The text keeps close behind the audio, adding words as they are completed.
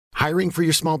Hiring for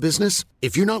your small business?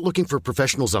 If you're not looking for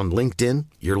professionals on LinkedIn,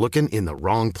 you're looking in the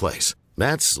wrong place.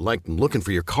 That's like looking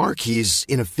for your car keys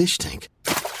in a fish tank.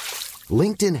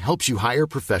 LinkedIn helps you hire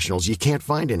professionals you can't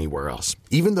find anywhere else,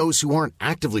 even those who aren't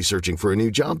actively searching for a new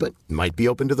job but might be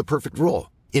open to the perfect role.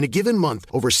 In a given month,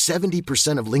 over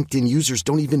 70% of LinkedIn users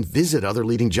don't even visit other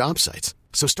leading job sites.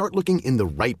 So start looking in the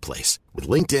right place. With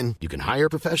LinkedIn, you can hire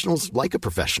professionals like a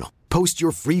professional. Post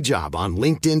your free job on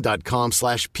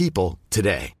linkedin.com/people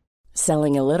today.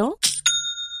 Selling a little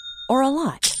or a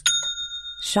lot?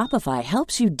 Shopify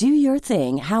helps you do your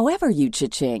thing however you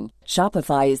cha-ching.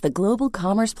 Shopify is the global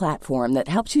commerce platform that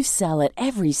helps you sell at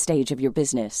every stage of your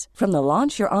business. From the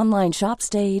launch your online shop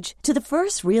stage to the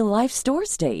first real-life store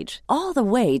stage, all the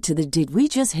way to the did we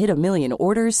just hit a million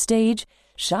orders stage.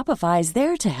 Shopify is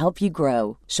there to help you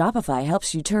grow. Shopify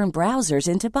helps you turn browsers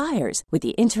into buyers with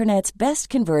the internet's best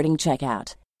converting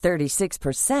checkout.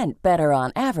 36% better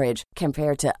on average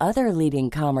compared to other leading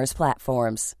commerce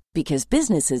platforms. Because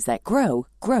businesses that grow,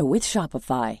 grow with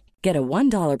Shopify. Get a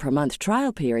 $1 per month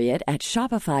trial period at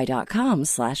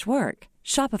shopify.com/work.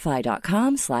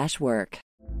 Shopify.com/work.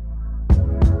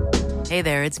 Hey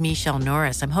there, it's Michelle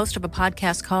Norris. I'm host of a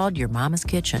podcast called Your Mama's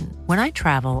Kitchen. When I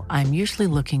travel, I'm usually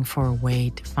looking for a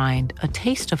way to find a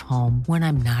taste of home when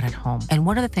I'm not at home. And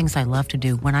one of the things I love to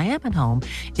do when I am at home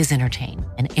is entertain.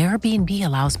 And Airbnb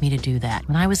allows me to do that.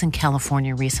 When I was in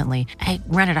California recently, I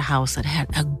rented a house that had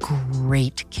a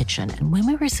great kitchen. And when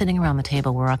we were sitting around the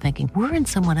table, we're all thinking, we're in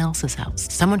someone else's house.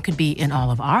 Someone could be in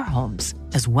all of our homes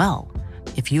as well.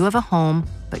 If you have a home,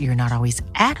 but you're not always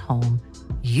at home,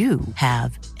 you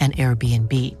have an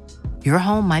Airbnb. Your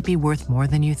home might be worth more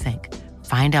than you think.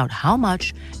 Find out how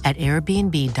much at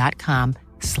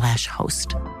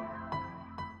airbnb.com/host.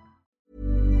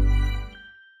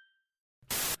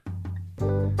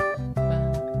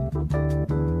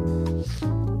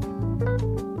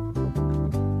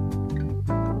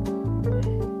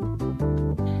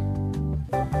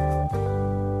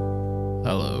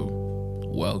 Hello,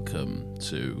 welcome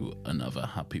to another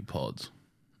Happy Pod.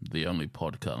 The only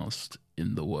podcast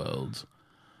in the world.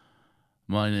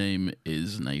 My name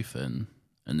is Nathan,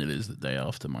 and it is the day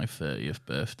after my 30th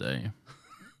birthday,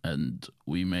 and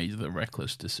we made the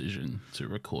reckless decision to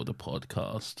record a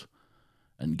podcast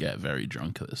and get very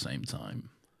drunk at the same time.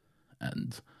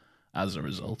 And as a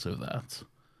result of that,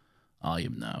 I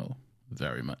am now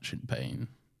very much in pain,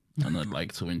 and I'd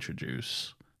like to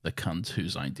introduce the cunt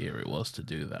whose idea it was to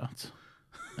do that,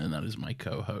 and that is my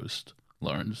co-host,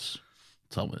 Lawrence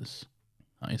Thomas.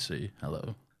 I see.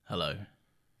 Hello. Hello.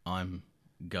 I'm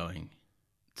going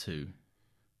to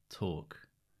talk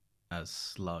as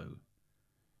slow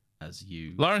as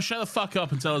you. Lawrence, shut the fuck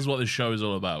up and tell us what this show is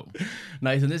all about.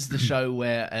 Nathan, this is the show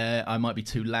where I might be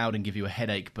too loud and give you a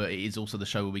headache, but it is also the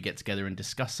show where we get together and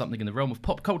discuss something in the realm of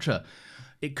pop culture.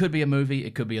 It could be a movie,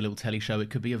 it could be a little telly show, it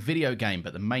could be a video game,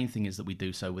 but the main thing is that we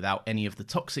do so without any of the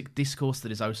toxic discourse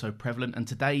that is oh so prevalent, and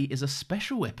today is a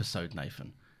special episode,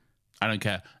 Nathan. I don't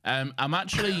care. I'm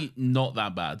actually not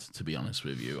that bad, to be honest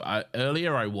with you.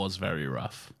 Earlier, I was very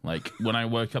rough. Like, when I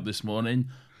woke up this morning,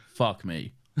 fuck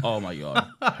me. Oh, my God.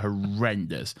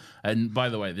 Horrendous. And by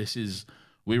the way,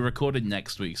 we recorded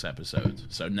next week's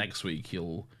episode. So next week,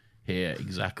 you'll hear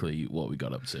exactly what we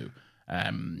got up to.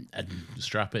 And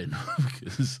strap in.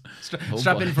 Because,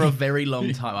 strap in for a very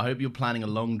long time. I hope you're planning a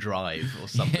long drive or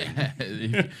something. Yeah,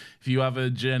 if you have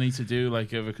a journey to do,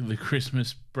 like, over the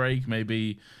Christmas break,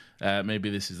 maybe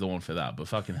this is the one for that, but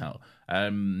fucking hell.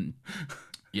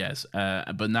 Yes,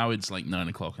 but now it's like 9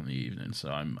 o'clock in the evening, so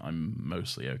I'm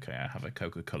mostly okay. I have a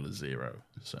Coca-Cola Zero,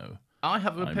 so I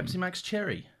have a Pepsi Max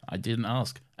Cherry. I didn't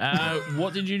ask.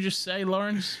 What did you just say,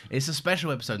 Lawrence? It's a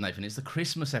special episode, Nathan. It's the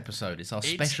Christmas episode. It's our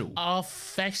special. It's our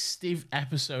festive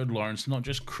episode, Lawrence, not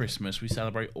just Christmas. We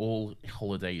celebrate all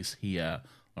holidays here.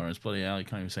 Lawrence, bloody hell, you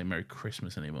can't even say Merry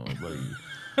Christmas anymore. Bloody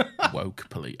woke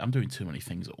police. I'm doing too many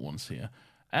things at once here.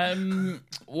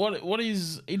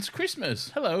 It's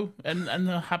Christmas. Hello, and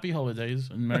happy holidays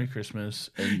and Merry Christmas.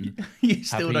 And you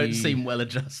still don't seem well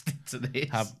adjusted to this.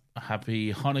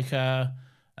 Happy Hanukkah,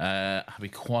 happy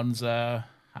Kwanzaa,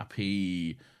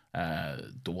 happy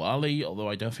Diwali, although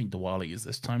I don't think Diwali is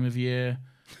this time of year.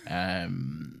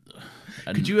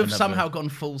 Could you have somehow gone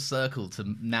full circle to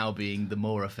now being the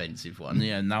more offensive one?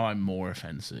 Yeah, now I'm more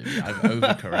offensive. I've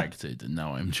overcorrected, and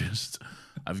now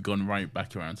I've gone right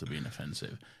back around to being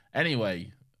offensive.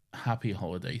 Anyway, happy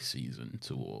holiday season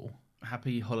to all.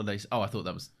 Happy holidays. Oh, I thought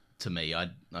that was to me. I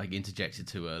interjected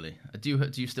too early.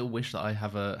 Do you still wish that I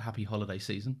have a happy holiday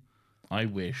season? I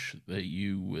wish that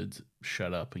you would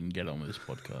shut up and get on with this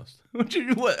podcast.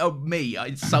 What? Oh, me?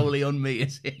 It's solely on me,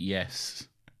 is it? Yes.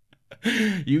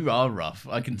 You are rough.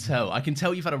 I can tell. I can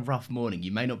tell you've had a rough morning.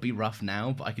 You may not be rough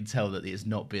now, but I can tell that it's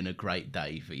not been a great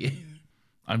day for you.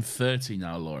 I'm 30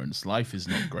 now, Lawrence. Life is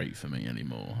not great for me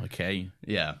anymore. Okay.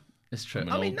 Yeah, it's true. I'm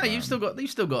an I mean, old no, man. you've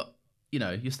still got. You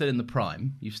know, you're still in the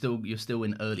prime. You're still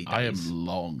in early days. I am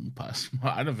long past.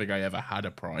 I don't think I ever had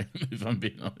a prime, if I'm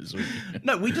being honest with you.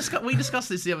 No, we discussed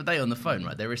this the other day on the phone,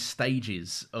 right? There are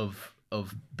stages of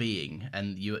being,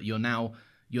 and you're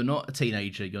not a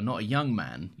teenager, you're not a young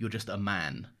man, you're just a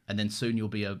man, and then soon you'll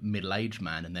be a middle-aged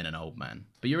man, and then an old man.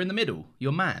 But you're in the middle.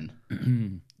 You're man.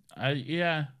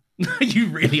 Yeah. You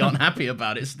really aren't happy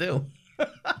about it still.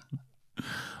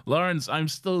 Lawrence, I'm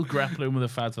still grappling with the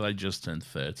fact that I just turned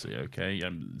 30, okay?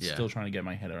 I'm Yeah. still trying to get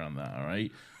my head around that, all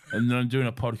right? And then I'm doing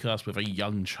a podcast with a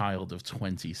young child of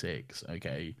 26,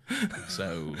 okay?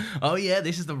 So... Oh yeah,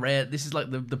 this is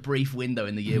like the brief window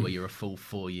in the year where you're a full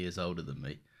 4 years older than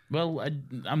me. Well,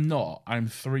 I'm not. I'm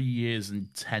 3 years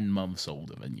and 10 months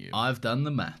older than you. I've done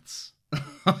the maths.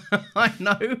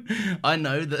 I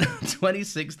know that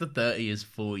 26 to 30 is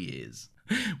 4 years.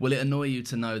 Will it annoy you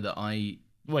to know that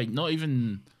Wait, not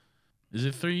even... Is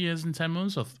it 3 years and 10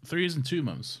 months or 3 years and 2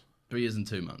 months? 3 years and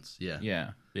 2 months, yeah.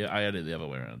 Yeah, I had it the other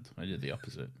way around. I did the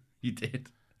opposite. You did.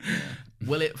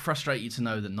 Will it frustrate you to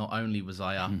know that not only was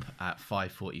I up at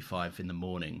 5:45 in the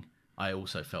morning, I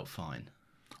also felt fine?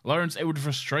 Lawrence, it would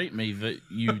frustrate me that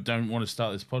you don't want to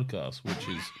start this podcast, which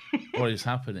is what is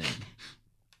happening.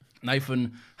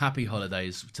 Nathan, happy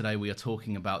holidays. Today we are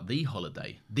talking about The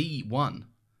Holiday, the one.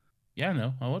 Yeah,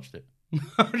 no, I watched it.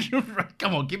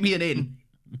 Come on, give me an in.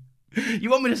 You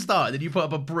want me to start, then you put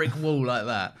up a brick wall like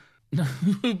that.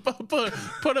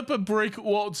 Put up a brick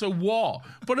wall to what?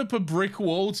 Put up a brick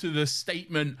wall to the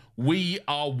statement, we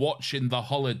are watching The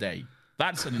Holiday.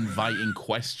 That's an inviting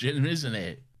question, isn't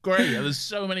it? Great. There's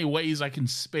so many ways I can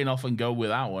spin off and go with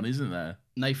that one, isn't there?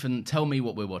 Nathan, tell me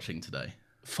what we're watching today.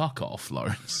 Fuck off,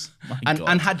 Lawrence. My And God.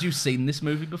 and had you seen this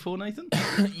movie before, Nathan?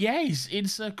 Yes,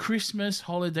 it's a Christmas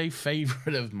holiday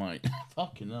favourite of mine.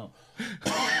 Fucking hell.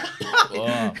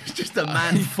 Oh. It's just a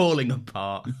man falling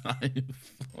apart.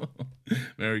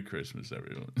 Merry Christmas,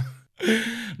 everyone.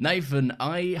 Nathan,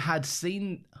 I had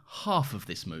seen half of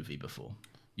this movie before.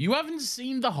 You haven't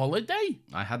seen The Holiday?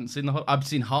 I hadn't seen I've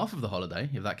seen half of The Holiday,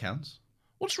 if that counts.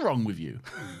 What's wrong with you?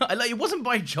 It wasn't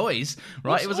by choice,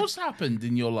 right? What's happened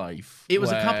in your life? It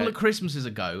was a couple where- of Christmases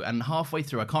ago, and halfway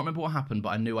through, I can't remember what happened, but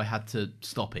I knew I had to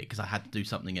stop it because I had to do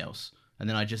something else. And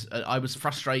then I was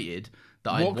frustrated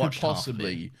that I What could watched half of it.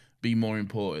 possibly be more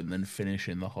important than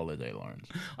finishing The Holiday, Lawrence?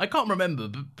 I can't remember,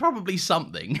 but probably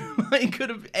something.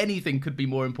 Anything could be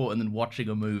more important than watching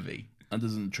a movie. That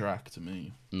doesn't track to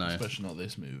me. No. Especially not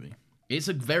this movie. It's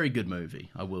a very good movie,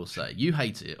 I will say. You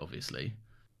hate it, obviously.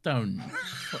 Don't.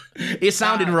 It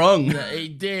sounded wrong.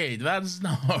 It did. That's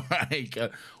not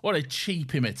right. What a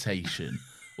cheap imitation.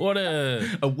 What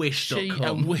a... A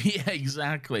wish.com. Yeah,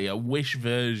 exactly. A Wish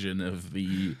version of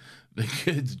the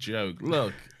good joke.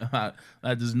 Look, that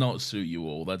does not suit you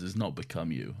all. That does not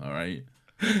become you, all right?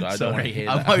 So I don't want to hear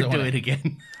that. I won't do it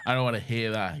again. I don't want to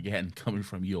hear that again coming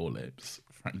from your lips,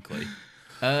 frankly.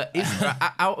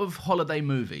 Out of holiday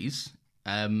movies,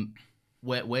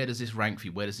 where does this rank for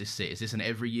you? Where does this sit? Is this an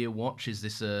every year watch? Is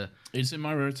this a... It's in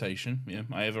my rotation, yeah.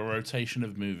 I have a rotation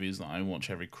of movies that I watch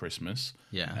every Christmas.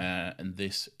 Yeah. And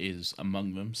this is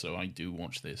among them, so I do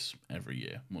watch this every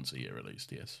year, once a year at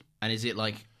least, yes. And is it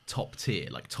like top tier,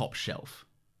 like top shelf?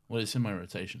 Well, it's in my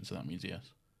rotation, so that means yes.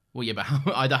 Well, yeah, but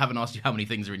I haven't asked you how many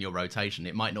things are in your rotation.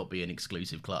 It might not be an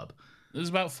exclusive club. There's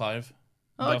about 5.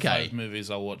 Okay. About 5 movies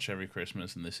I'll watch every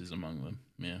Christmas, and this is among them,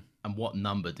 yeah. And what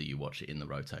number do you watch it in the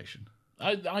rotation?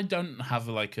 I don't have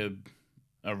like a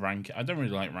rank. I don't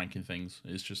really like ranking things.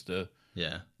 It's just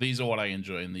Yeah. these are what I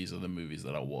enjoy, and these are the movies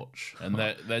that I watch. And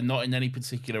they're not in any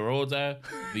particular order.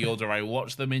 The order I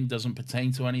watch them in doesn't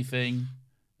pertain to anything.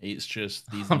 It's just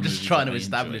these. Are I'm the just movies trying that to I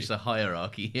establish enjoy. a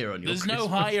hierarchy here on your There's no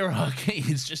Christmas. hierarchy.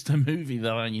 It's just a movie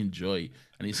that I enjoy,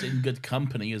 and it's in good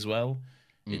company as well.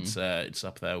 It's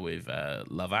up there with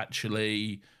Love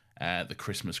Actually, The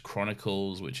Christmas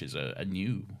Chronicles, which is a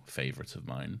new favourite of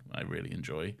mine. I really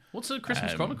enjoy. What's the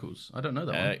Christmas Chronicles? I don't know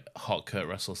that one. Hot Kurt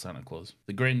Russell Santa Claus,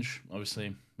 The Grinch.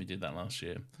 Obviously, we did that last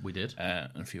year. We did. And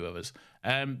a few others.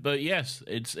 But yes,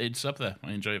 it's up there.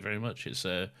 I enjoy it very much. It's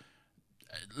a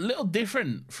little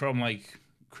different from like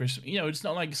Christmas. You know, it's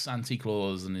not like Santa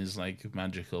Claus and is like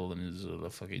magical and is the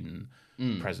fucking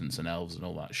presents and elves and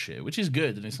all that shit, which is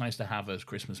good and it's nice to have as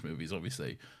Christmas movies,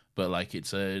 obviously. But like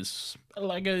it's a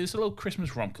little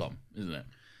Christmas rom-com, isn't it?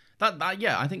 That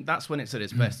yeah, I think that's when it's at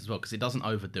its best as well because it doesn't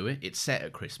overdo it. It's set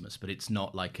at Christmas, but it's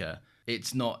not like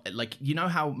It's not like, you know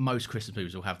how most Christmas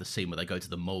movies will have the scene where they go to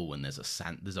the mall and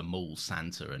there's a mall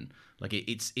Santa, and like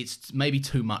it's maybe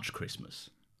too much Christmas.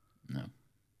 No.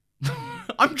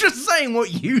 I'm just saying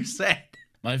what you said.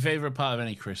 My favorite part of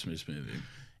any Christmas movie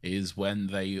is when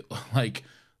they, like,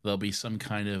 there'll be some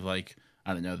kind of, like,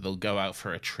 I don't know, they'll go out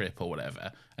for a trip or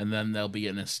whatever, and then there'll be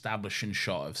an establishing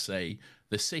shot of, say,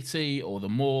 the city or the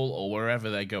mall or wherever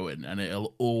they're going, and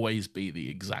it'll always be the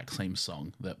exact same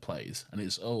song that plays, and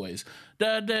it's always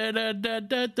da da da da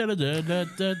da da da da da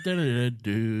da da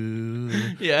do,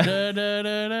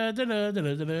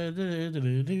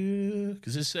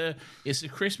 because it's a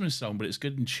Christmas song, but it's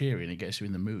good and cheery, and it gets you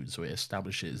in the mood, so it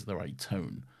establishes the right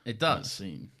tone. It does.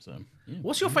 Scene. So, yeah.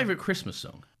 What's your favorite Christmas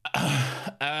song?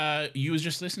 You was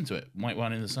just listening to it, White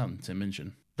Wine in the Sun, Tim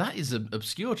Minchin. That is an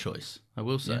obscure choice, I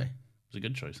will say. Yeah. It was a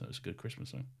good choice. That was a good Christmas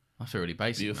song. I feel really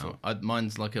basic. Beautiful. Now.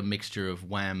 Mine's like a mixture of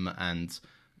Wham and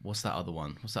what's that other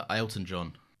one? What's that? Elton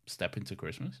John. Step Into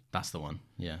Christmas. That's the one.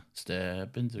 Yeah.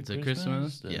 Step into Into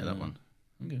Christmas. Yeah, that one.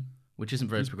 Okay. Which isn't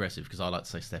very progressive because I like to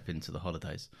say step into the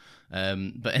holidays.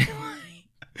 But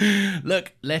anyway,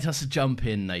 look, let us jump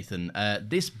in, Nathan.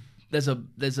 There's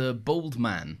a bald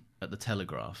man at the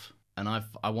Telegraph, and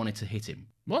I wanted to hit him.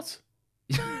 What?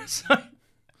 So,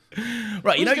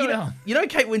 right, you What's going know, on? you know,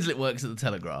 Kate Winslet works at the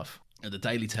Telegraph, at the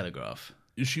Daily Telegraph.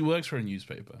 She works for a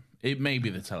newspaper. It may be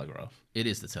the Telegraph. It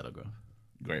is the Telegraph.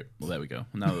 Great. Well, there we go.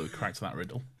 Now that we've cracked that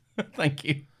riddle. Thank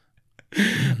you.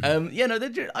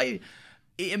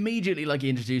 It immediately like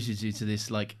introduces you to this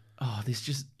like, oh, this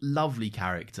just lovely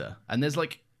character, and there's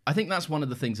like, I think that's one of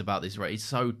the things about this, right? It's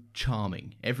so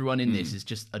charming. Everyone in this is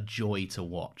just a joy to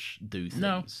watch do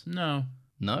things. No.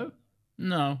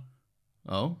 No?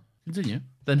 Oh? Continue.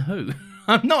 Then who?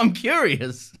 I'm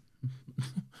curious.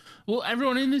 Well,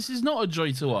 everyone in this is not a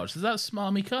joy to watch. There's that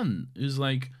smarmy cunt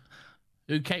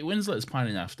who Kate Winslet's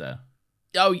pining after.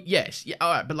 Oh, yes. Yeah,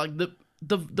 all right, but like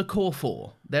the core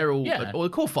four, they're all, or the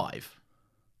core five,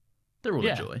 they're all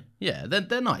a joy. Yeah,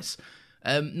 they're nice.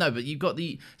 No, but you've got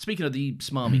speaking of the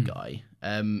smarmy guy,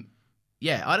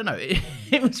 yeah, I don't know.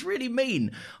 It was really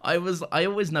mean. I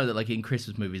always know that like in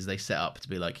Christmas movies, they set up to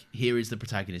be like, here is the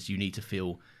protagonist. You need to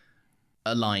feel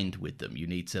aligned with them. You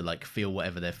need to like feel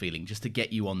whatever they're feeling just to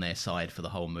get you on their side for the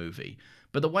whole movie.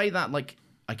 But the way that like,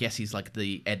 I guess he's like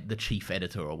the chief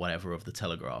editor or whatever of the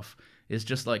Telegraph is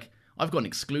just like, I've got an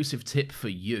exclusive tip for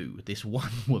you, this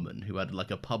one woman who had like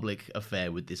a public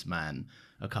affair with this man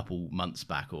a couple months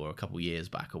back or a couple years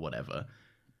back or whatever.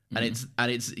 And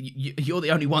it's you're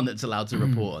the only one that's allowed to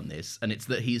report on this, and it's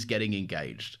that he's getting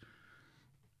engaged.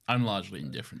 I'm largely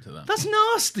indifferent to that. That's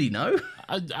nasty, no?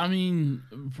 I mean,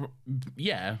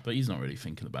 yeah, but he's not really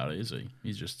thinking about it, is he?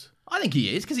 He's just... I think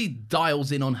he is, because he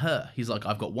dials in on her. He's like,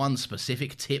 I've got one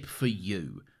specific tip for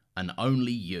you, and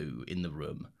only you in the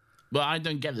room. But I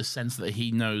don't get the sense that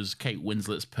he knows Kate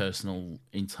Winslet's personal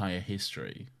entire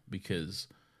history, because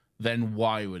then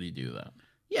why would he do that?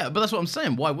 Yeah, but that's what I'm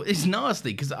saying. Why? It's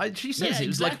nasty, because she says it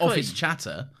was like office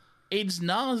chatter. It's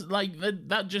nasty. Like,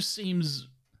 that just seems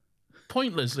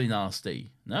pointlessly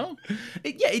nasty, no?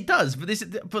 It does.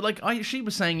 But like, she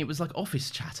was saying it was like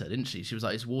office chatter, didn't she? She was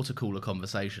like, it's water cooler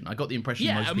conversation. I got the impression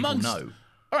most people know.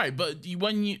 All right, but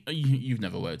when you've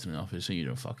never worked in an office, so you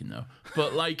don't fucking know.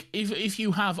 But like, if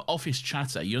you have office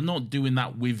chatter, you're not doing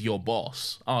that with your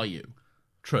boss, are you?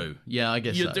 True. Yeah, I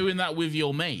guess you're doing that with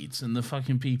your mates and the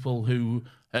fucking people who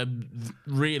are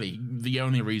really the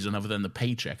only reason other than the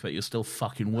paycheck that you're still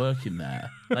fucking working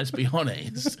there. Let's be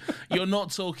honest. You're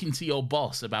not talking to your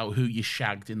boss about who you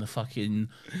shagged in the fucking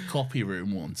copy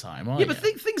room one time, are you? Yeah, but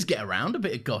things get around, a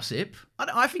bit of gossip.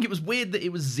 I think it was weird that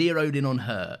it was zeroed in on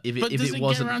her. If it wasn't,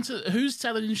 get around to who's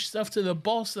telling stuff to the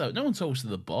boss though? No one talks to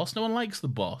the boss. No one likes the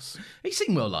boss. He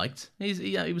seemed well liked.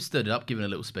 He was stood up, giving a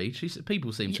little speech.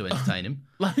 People seemed to entertain him.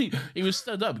 Like he was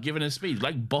stood up, giving a speech,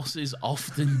 like bosses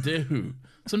often do.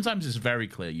 Sometimes it's very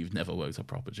clear you've never worked a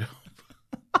proper job.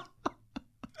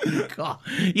 God,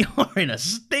 you're in a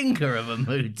stinker of a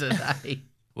mood today.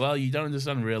 Well, you don't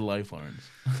understand real life, Lawrence.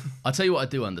 I'll tell you what I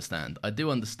do understand. I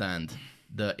do understand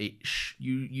that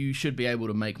you should be able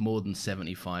to make more than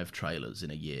 75 trailers in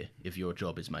a year if your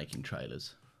job is making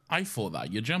trailers. I thought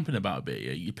that. You're jumping about a bit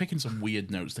here. You're picking some weird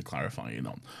notes to clarify in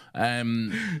on.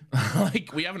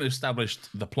 Like, we haven't established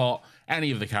the plot,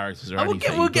 any of the characters or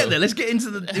anything. We'll get there. Let's get into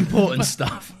the important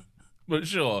stuff. But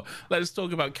sure, let's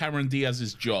talk about Cameron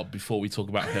Diaz's job before we talk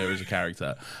about her as a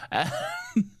character.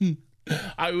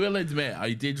 I will admit,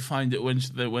 I did find it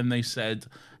when they said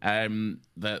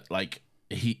that like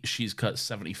she's cut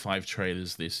 75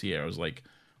 trailers this year. I was like,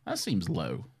 that seems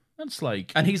low. That's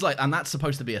like... And he's like, and that's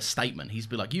supposed to be a statement. He's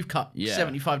be like, you've cut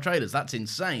 75 trailers. That's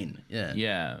insane. Yeah.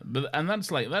 Yeah, and that's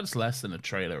less than a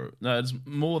trailer. No, it's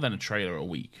more than a trailer a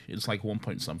week. It's like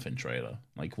 1-point-something trailer.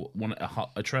 Like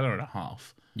a trailer and a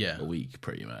half a week,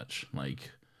 pretty much.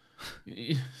 Like,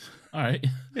 all right.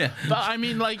 Yeah. But I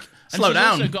mean, like... Slow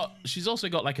down. She's also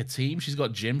got like a team. She's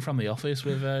got Jim from The Office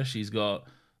with her. She's got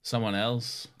someone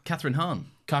else. Kathryn Hahn.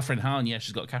 Yeah,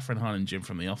 she's got Kathryn Hahn and Jim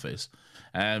from The Office.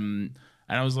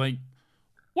 And I was like,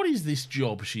 what is this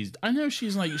job I know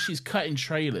she's cutting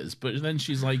trailers, but then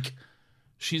she's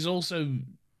also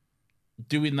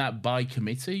doing that by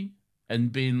committee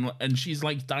and she's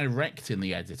like directing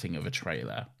the editing of a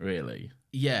trailer, really.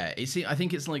 Yeah, I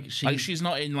think it's like she's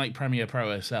not in like Premiere Pro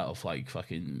herself, like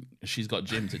fucking she's got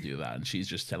Jim to do that and she's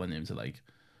just telling him to like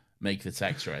make the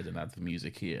text red and add the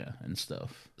music here and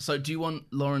stuff. So do you want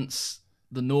Lawrence,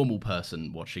 the normal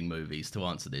person watching movies, to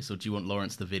answer this, or do you want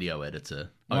Lawrence, the video editor,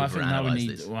 overanalyze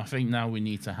this? I think now we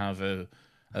need to have a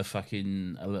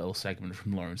little segment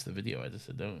from Lawrence, the video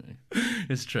editor, don't we?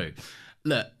 It's true.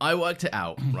 Look, I worked it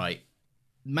out, right?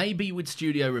 Maybe with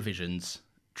studio revisions,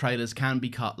 trailers can be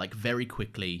cut like very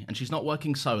quickly, and she's not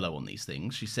working solo on these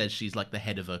things. She says she's like the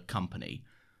head of a company.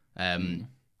 And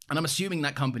I'm assuming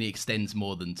that company extends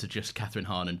more than to just Kathryn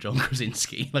Hahn and John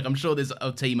Krasinski. Like, I'm sure there's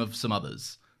a team of some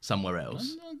others somewhere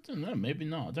else. I don't know, maybe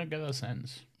not. I don't get that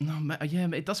sense. No, yeah,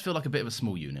 it does feel like a bit of a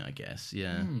small unit, I guess.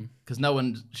 Yeah, because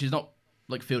she's not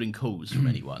like fielding calls from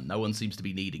anyone. No one seems to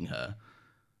be needing her.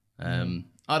 I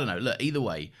don't know. Look, either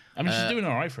way, I mean, she's doing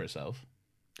all right for herself.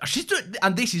 She's doing,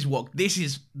 and this is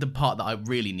the part that I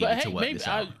really needed to work this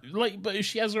out. But if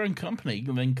she has her own company,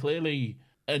 then clearly,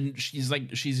 and she's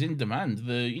in demand.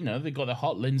 They got a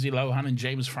hot Lindsay Lohan and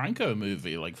James Franco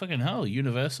movie. Like, fucking hell,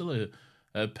 Universal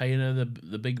are paying her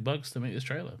the big bucks to make this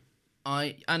trailer.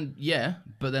 But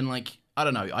then like, I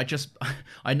don't know.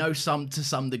 I know to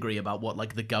some degree about what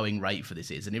like the going rate for this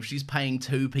is, and if she's paying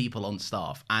 2 people on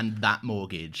staff and that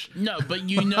mortgage. No, but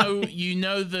you know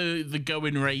the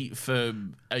going rate for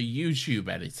a YouTube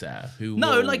editor who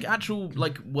like actual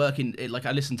like working. Like,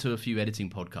 I listen to a few editing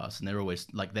podcasts, and they're always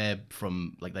like they've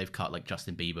cut like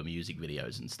Justin Bieber music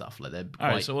videos and stuff. Like, they're quite...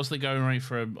 All right, so what's the going rate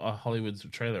for a Hollywood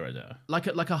trailer editor? Like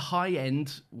a high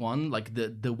end one, like the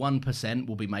 1%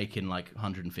 will be making like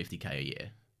 150K a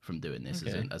year from doing this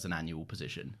as an annual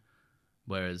position,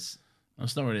 whereas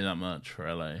that's not really that much for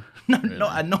LA. No, really.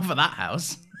 not for that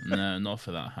house. No, not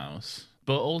for that house.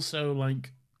 But also,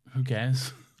 like, who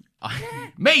cares?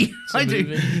 Me, I do.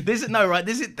 This is no right.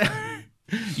 This is.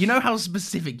 You know how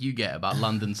specific you get about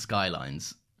London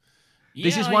skylines.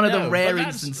 This is one of the rare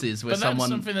instances where that's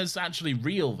something that's actually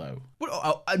real, though.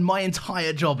 And my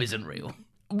entire job isn't real.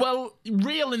 Well,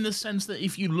 real in the sense that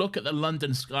if you look at the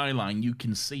London skyline, you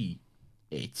can see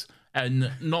it,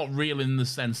 and not real in the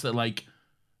sense that, like,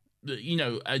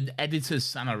 an editor's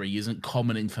salary isn't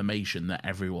common information that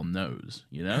everyone knows,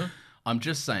 I'm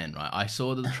just saying, right? I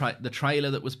saw the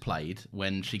trailer that was played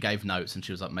when she gave notes and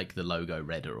she was like, make the logo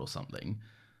redder or something.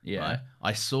 Yeah. Right?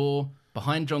 I saw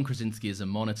behind John Krasinski is a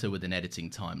monitor with an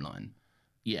editing timeline.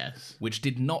 Yes. Which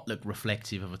did not look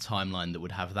reflective of a timeline that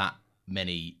would have that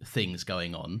many things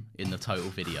going on in the total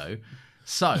video.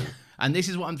 So, and this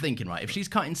is what I'm thinking, right? If she's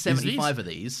cutting 75 of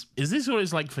these... Is this what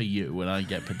it's like for you when I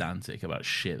get pedantic about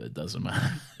shit that doesn't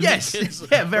matter? Yes,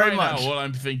 yeah, very much. Now, what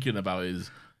I'm thinking about is,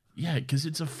 because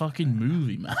it's a fucking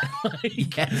movie, man.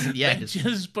 Yes.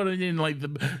 Just putting in, like, the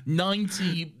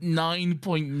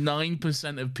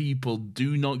 99.9% of people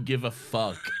do not give a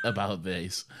fuck about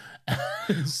this.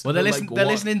 So well, they're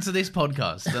listening to this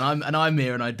podcast, and I'm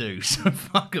here and I do, so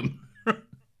fuck them.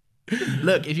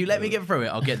 Look, if you let me get through it,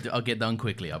 I'll get done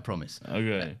quickly. I promise.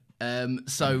 Okay.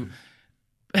 So,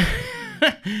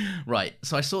 right.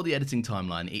 So I saw the editing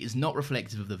timeline. It is not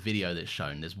reflective of the video that's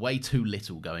shown. There's way too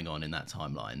little going on in that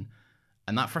timeline,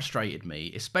 and that frustrated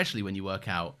me, especially when you work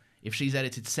out if she's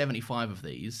edited 75 of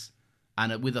these,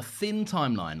 and with a thin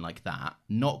timeline like that,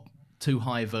 not too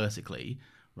high vertically.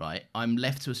 Right, I'm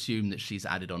left to assume that she's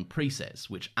added on presets,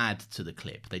 which add to the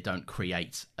clip. They don't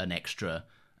create an extra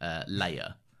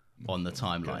layer on the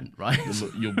timeline, right? I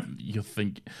think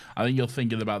you're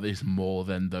thinking about this more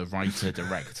than the writer,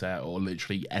 director, or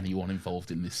literally anyone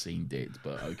involved in this scene did.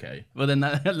 But okay. Well, then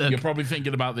look, you're probably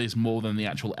thinking about this more than the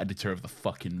actual editor of the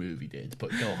fucking movie did.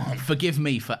 But go on. Forgive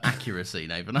me for accuracy,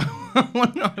 Nathan.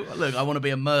 Look, I want to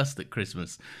be immersed at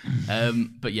Christmas.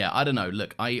 But yeah, I don't know.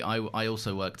 Look, I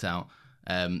also worked out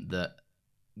that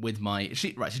with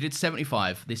she did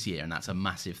 75 this year, and that's a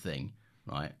massive thing,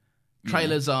 right?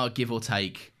 Trailers are give or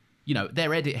take.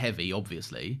 They're edit heavy,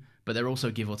 obviously, but they're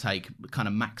also give or take kind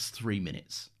of max 3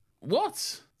 minutes.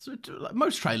 What? So, like,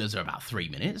 most trailers are about 3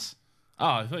 minutes. Oh,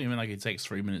 I thought you meant like it takes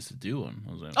 3 minutes to do one.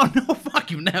 I was like, Oh, no, fuck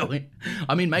you, now.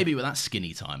 I mean, maybe with that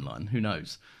skinny timeline, who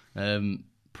knows?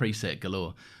 Preset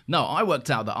galore. No, I worked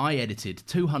out that I edited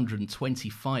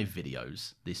 225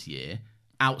 videos this year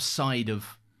outside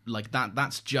of, like,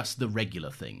 that's just the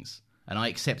regular things. And I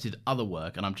accepted other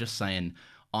work, and I'm just saying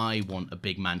I want a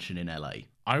big mansion in LA.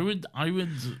 I would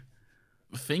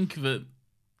think that,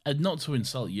 and not to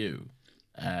insult you,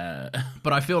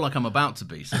 but I feel like I'm about to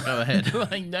be, so go ahead.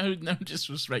 like no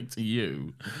disrespect to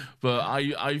you, but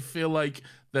I feel like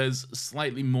there's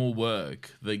slightly more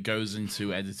work that goes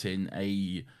into editing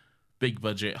a big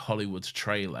budget Hollywood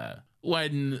trailer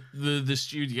when the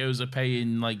studios are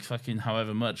paying like fucking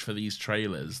however much for these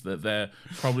trailers that they're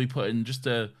probably putting just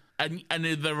and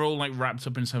they're all like wrapped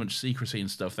up in so much secrecy and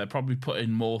stuff. They're probably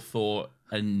putting more thought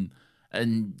and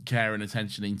care and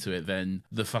attention into it than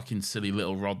the fucking silly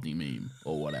little Rodney meme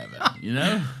or whatever, you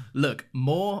know? Look,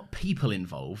 more people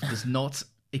involved does not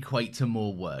equate to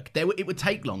more work. It would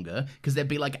take longer because there'd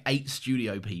be like 8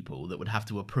 studio people that would have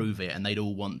to approve it and they'd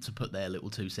all want to put their little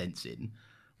 2 cents in,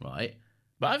 right?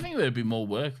 But I think there'd be more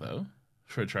work, though,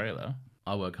 for a trailer.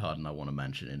 I work hard and I want a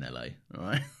mansion in LA, all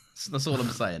right? That's all I'm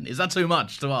saying. Is that too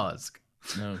much to ask?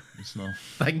 No, it's not.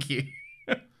 Thank you.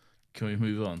 Can we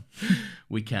move on?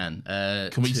 We can.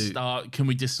 Can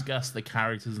we discuss the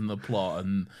characters and the plot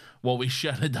and what we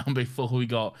shut it down before we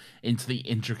got into the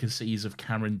intricacies of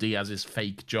Cameron Diaz's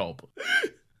fake job?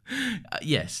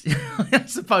 Yes, I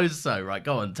suppose so. Right,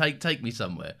 go on. Take me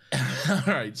somewhere. All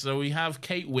right, so we have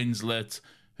Kate Winslet,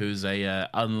 who's a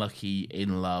unlucky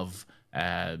in love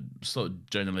sort of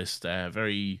journalist,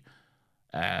 very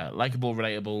likable,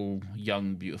 relatable,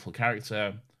 young, beautiful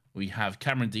character. We have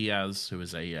Cameron Diaz, who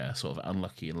is a sort of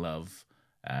unlucky in love,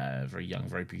 very young,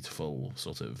 very beautiful,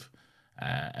 sort of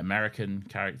American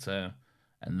character.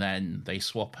 And then they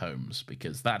swap homes,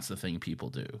 because that's the thing people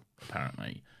do,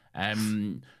 apparently.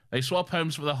 They swap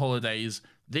homes for the holidays.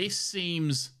 This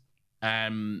seems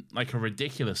like a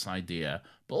ridiculous idea,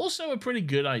 but also a pretty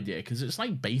good idea, because it's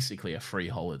like basically a free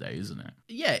holiday, isn't it?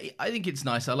 Yeah, I think it's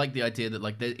nice. I like the idea that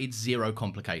like it's zero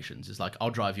complications. It's like, I'll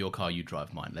drive your car, you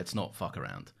drive mine. Let's not fuck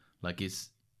around. Like it's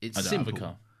I don't simple.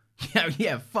 have a car.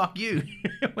 Yeah, fuck you.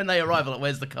 When they arrive, like,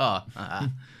 where's the car?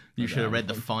 You should have read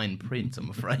the fine print,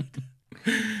 I'm afraid.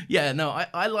 Yeah, no,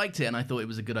 I liked it, and I thought it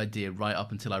was a good idea right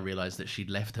up until I realised that she'd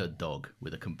left her dog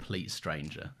with a complete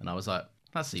stranger. And I was like,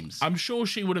 that seems... I'm sure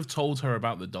she would have told her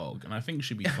about the dog, and I think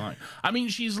she'd be fine. I mean,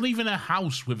 she's leaving her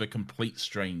house with a complete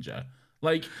stranger.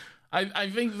 Like,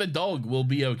 I think the dog will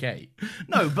be okay.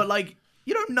 No, but like...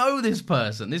 You don't know this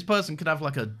person. This person could have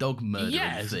like a dog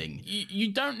murdering thing.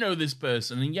 You don't know this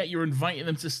person, and yet you're inviting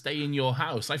them to stay in your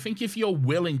house. I think if you're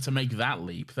willing to make that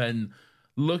leap, then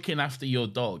looking after your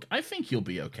dog, I think you'll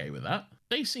be okay with that.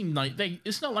 They seem like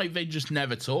it's not like they just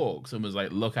never talked and was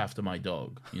like, look after my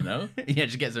dog, you know? Yeah,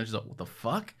 she gets there and she's like, what the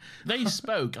fuck? They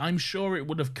spoke. I'm sure it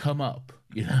would have come up,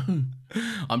 you know?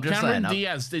 I'm just Cameron saying.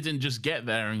 Diaz didn't just get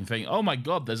there and think, oh my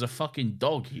God, there's a fucking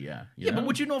dog here. Yeah, but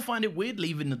would you not find it weird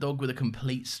leaving the dog with a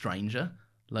complete stranger?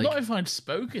 Like, not if I'd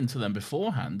spoken to them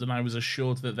beforehand and I was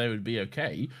assured that they would be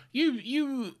okay.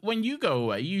 You when you go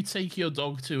away, you take your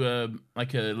dog to a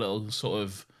little sort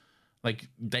of like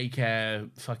daycare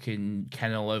fucking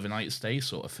kennel overnight stay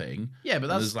sort of thing. Yeah, but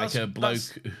there's like a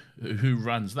bloke who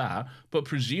runs that. But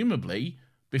presumably,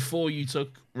 before you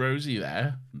took Rosie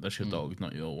there, that's your dog,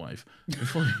 not your wife.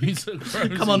 Before you took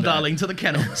Rosie come on, darling, to the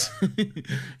kennels.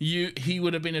 he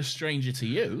would have been a stranger to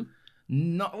you.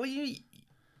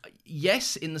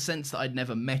 Yes, in the sense that I'd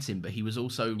never met him, but he was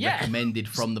also recommended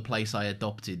from the place I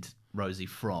adopted Rosie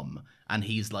from, and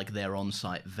he's like their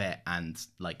on-site vet and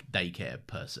like daycare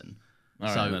person. All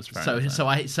so right, that's fair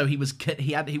enough. So he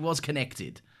was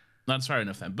connected. That's fair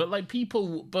enough then. But like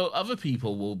other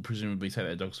people will presumably take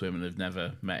their dogs to him and have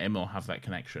never met him or have that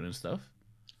connection and stuff.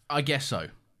 I guess so.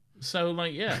 So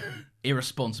like, yeah,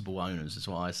 irresponsible owners is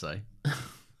what I say.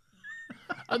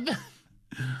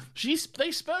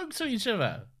 They spoke to each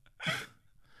other.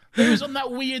 It was on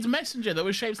that weird messenger that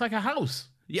was shaped like a house.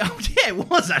 Yeah, it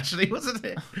was actually, wasn't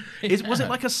it? Was it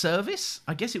like a service?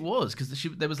 I guess it was, because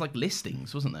there was like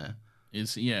listings, wasn't there?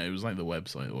 It was like the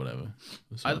website or whatever,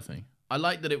 the sort of thing. I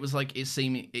like that it was like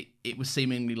it was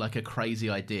seemingly like a crazy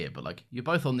idea, but like you're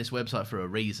both on this website for a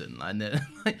reason, and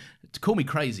like, to call me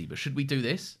crazy, but should we do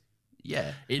this?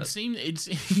 Yeah, it seemed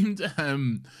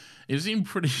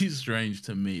pretty strange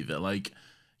to me that like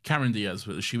Cameron Diaz,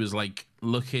 she was like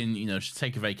looking, you know, she'd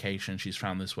take a vacation, she's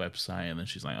found this website, and then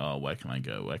she's like, oh, where can I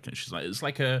go? She's like, it's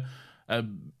like a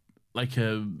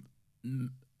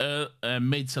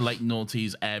mid to late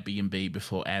noughties Airbnb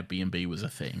before Airbnb was a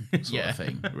thing, sort of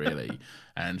thing, really.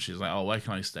 And she's like, oh, where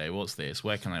can I stay? What's this?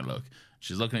 Where can I look?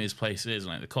 She's looking at these places,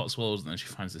 like the Cotswolds, and then she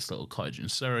finds this little cottage in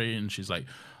Surrey, and she's like,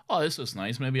 oh, this looks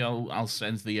nice. Maybe I'll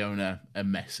send the owner a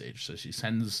message. So she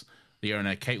sends the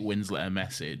owner, Kate Winslet, a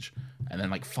message, and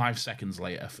then like 5 seconds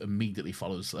later, immediately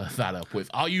follows that up with,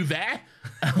 are you there?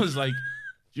 I was like,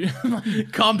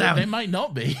 calm down. They might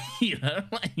not be,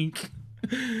 like...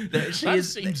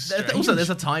 Also, there's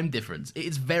a time difference.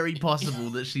 It's very possible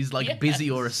that she's like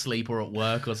busy or asleep or at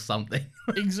work or something.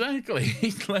 Exactly.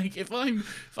 It's like if I'm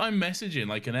messaging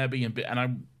like an Airbnb, and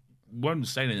I won't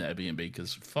stay in an Airbnb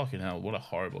because fucking hell, what a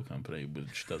horrible company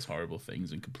which does horrible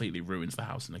things and completely ruins the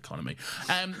housing economy.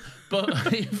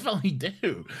 But if I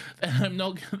do, then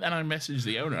I message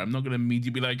the owner. I'm not going to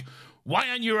immediately be like, why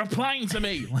aren't you replying to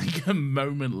me? Like a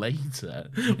moment later.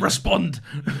 Respond.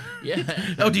 Yeah.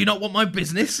 Oh, do you not want my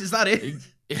business? Is that it?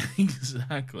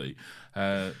 Exactly.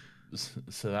 So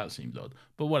that seemed odd.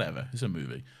 But whatever. It's a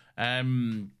movie.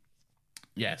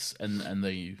 Yes, and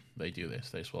they do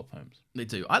this. They swap homes. They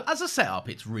do. As a setup,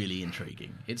 it's really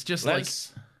intriguing. It's just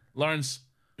Lawrence,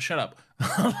 shut up.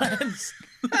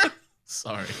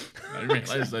 Sorry, I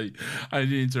realised I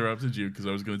interrupted you because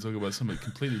I was going to talk about something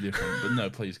completely different. But no,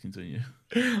 please continue.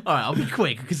 All right, I'll be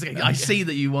quick because I see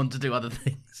that you want to do other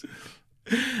things.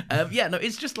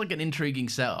 It's just like an intriguing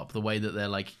setup. The way that they're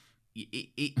like,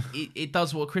 it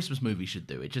does what a Christmas movie should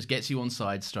do. It just gets you on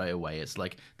side straight away. It's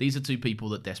like these are two people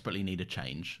that desperately need a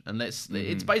change, and it's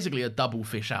basically a double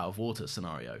fish out of water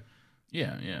scenario.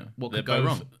 Yeah. What could go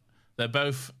wrong? They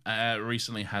both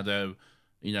recently had a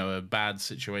bad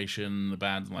situation, a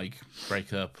bad like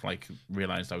breakup, like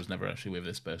realized I was never actually with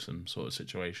this person sort of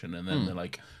situation, and then they're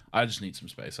like, I just need some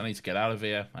space. I need to get out of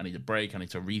here. I need a break. I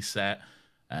need to reset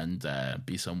and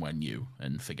be somewhere new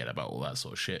and forget about all that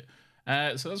sort of shit.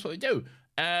 So that's what they do.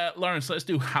 Lawrence, let's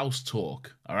do house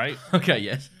talk. All right? Okay,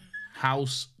 yes.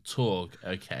 House talk.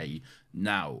 Okay.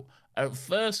 Now, at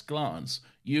first glance,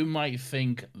 you might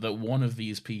think that one of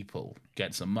these people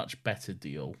gets a much better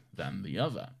deal than the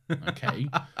other. Okay?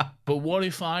 But what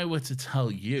if I were to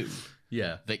tell you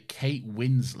that Kate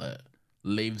Winslet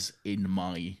lives in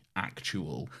my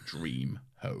actual dream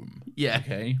home? Yeah.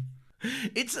 Okay?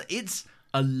 It's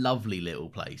a lovely little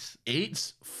place.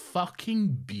 It's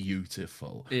fucking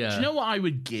beautiful. Yeah. Do you know what I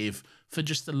would give for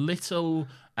just a little,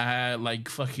 like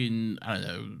fucking, I don't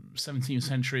know, 17th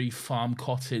century farm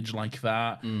cottage like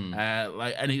that?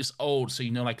 And it's old, so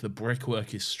like the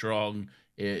brickwork is strong.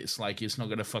 It's like it's not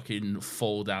gonna fucking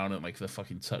fall down at like the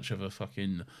fucking touch of a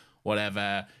fucking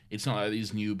whatever. It's not like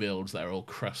these new builds that are all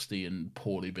crusty and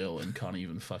poorly built and can't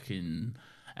even fucking.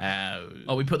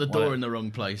 We put the door in the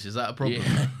wrong place. Is that a problem?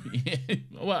 Yeah.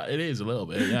 Well, it is a little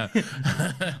bit, yeah.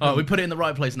 We put it in the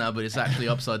right place now, but it's actually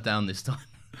upside down this time.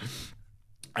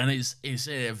 And it's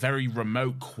a very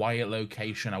remote, quiet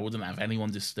location. I wouldn't have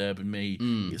anyone disturbing me.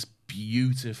 It's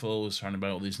beautiful. It's surrounded by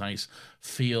all these nice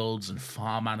fields and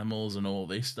farm animals and all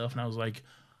this stuff. And I was like,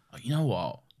 you know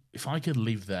what? If I could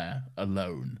live there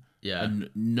alone, and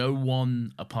no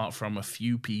one apart from a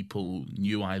few people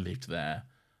knew I lived there,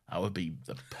 that would be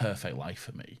the perfect life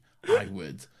for me.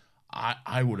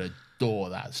 I would adore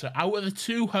that. So out of the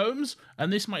two homes,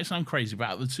 and this might sound crazy, but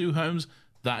out of the two homes,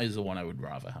 that is the one I would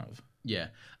rather have. Yeah.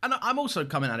 And I'm also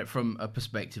coming at it from a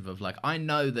perspective of like, I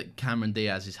know that Cameron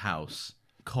Diaz's house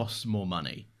costs more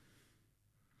money.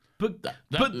 But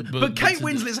Kate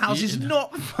Winslet's house is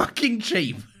not fucking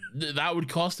cheap. That would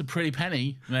cost a pretty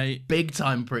penny, mate. Big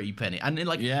time pretty penny. And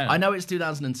I know it's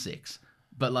 2006,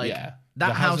 but like the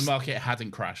housing market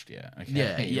hadn't crashed yet.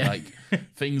 Okay? Yeah. Like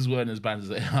things weren't as bad as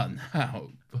they are now.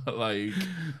 But like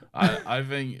I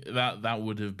think that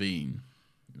would have been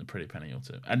a pretty penny or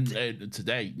two. And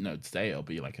today it'll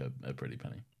be like a pretty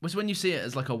penny. Was when you see it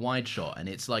as like a wide shot and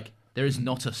it's like there is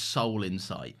not a soul in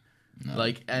sight. No,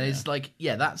 like it's like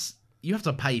that's you have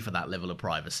to pay for that level of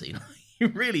privacy. You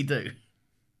really do.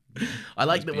 I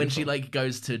like that when she like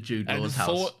goes to Jude Law's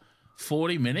house.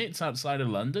 40 minutes outside of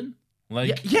London.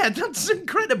 Like yeah, that's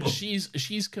incredible.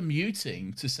 She's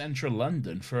commuting to central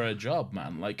London for her job,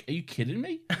 man. Like, are you kidding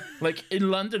me? Like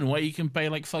in London, where you can pay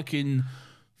like fucking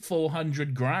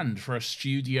 400 grand for a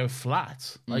studio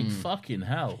flat. Like fucking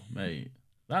hell, mate.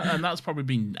 And that's probably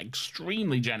been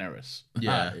extremely generous.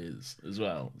 Yeah, that is as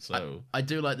well. So I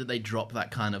do like that they drop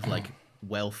that kind of like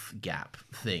wealth gap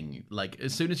thing. Like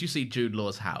as soon as you see Jude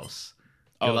Law's house.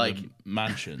 Like the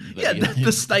mansion.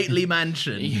 The stately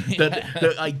mansion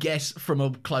that I guess from a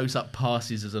close up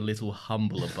passes as a little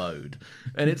humble abode.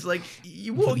 And it's like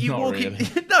you walk in.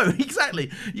 No,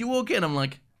 exactly. You walk in. I'm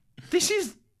like, this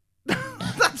is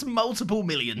that's That's multiple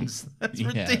millions. That's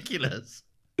ridiculous.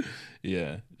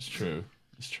 Yeah, it's true.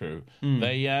 It's true.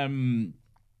 They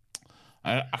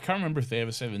I can't remember if they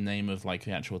ever say the name of like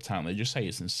the actual town. They just say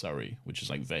it's in Surrey, which is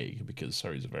like vague because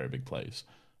Surrey's a very big place.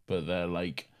 But they're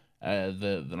like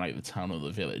the like the town or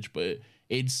the village. But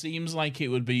it seems like it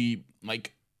would be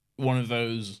like one of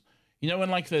those, you know, when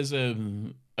like there's a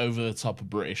over the top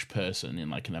British person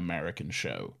in like an American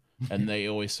show, and they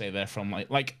always say they're from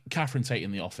like Catherine Tate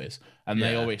in The Office, and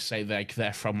they always say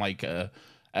they're from like a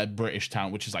British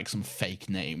town, which is like some fake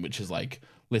name, which is like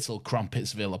Little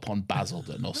Crumpetsville upon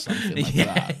Basildon or something like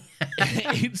that.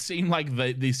 It seemed like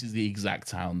this is the exact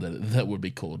town that would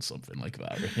be called something like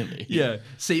that, really. Yeah,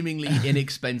 seemingly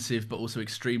inexpensive, but also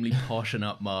extremely posh and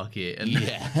upmarket.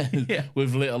 And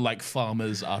with little like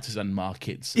farmers' artisan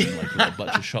markets and like little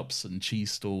butcher shops and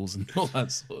cheese stalls and all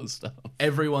that sort of stuff.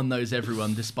 Everyone knows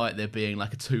everyone, despite there being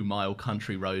like a 2-mile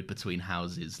country road between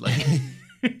houses. Like,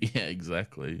 yeah,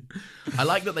 exactly. I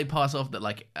like that they pass off that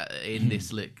like in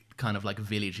this kind of like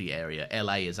villagey area,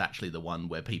 LA is actually the one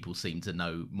where people seem to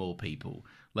know more people.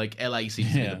 Like LA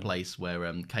seems to be the place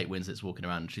where Kate Winslet's walking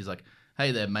around and she's like,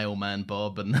 "Hey there, mailman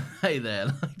Bob," and "Hey there,"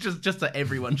 like, just to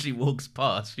everyone she walks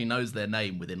past, she knows their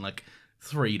name within like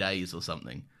 3 days or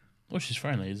something. Well, she's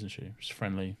friendly, isn't she? She's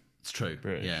friendly. It's true.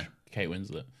 British. Yeah. Kate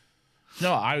Winslet.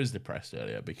 No, I was depressed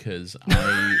earlier because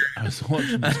I was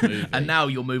watching this movie. And now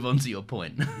you'll move on to your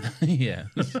point. Yeah.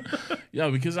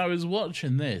 Because I was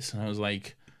watching this and I was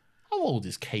like, how old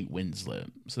is Kate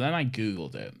Winslet? So then I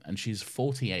Googled it and she's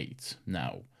 48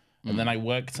 now. And then I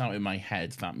worked out in my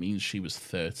head that means she was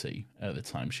 30 at the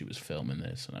time she was filming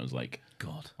this. And I was like,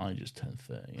 God, I just turned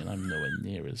 30 and I'm nowhere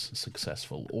near as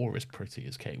successful or as pretty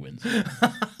as Kate Winslet.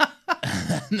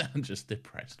 And that just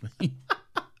depressed me.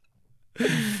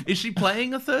 Is she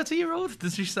playing a 30-year-old?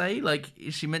 Does she say? Like,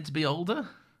 is she meant to be older?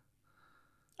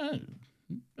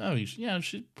 Yeah,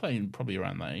 she's playing probably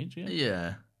around that age.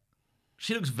 Yeah.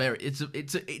 She looks very. It's.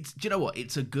 Do you know what?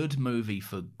 It's a good movie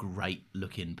for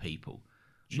great-looking people.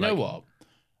 Do you know what?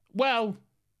 Well,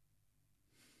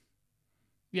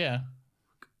 yeah.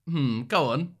 Go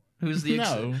on. Who's the?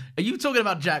 No. Are you talking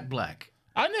about Jack Black?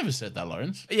 I never said that,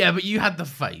 Lawrence. Yeah, but you had the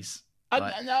face.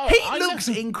 He looks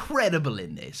incredible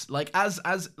in this. Like as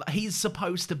he's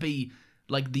supposed to be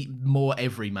like the more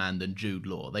everyman than Jude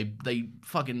Law. They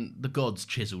fucking the gods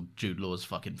chiseled Jude Law's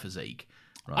fucking physique.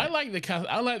 Right? I like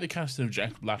the casting of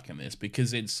Jack Black in this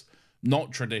because it's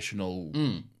not traditional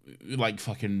like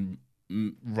fucking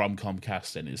rom-com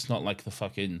casting. It's not like the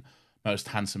fucking most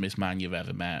handsomest man you've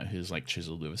ever met who's like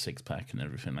chiseled with a six-pack and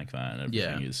everything like that. And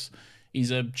everything is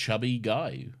he's a chubby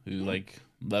guy who like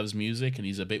loves music and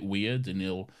he's a bit weird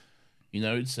and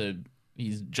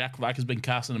Jack Black has been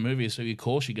cast in a movie, so of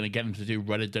course you're going to get him to do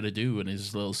Rudda-Dudda-Doo and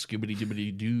his little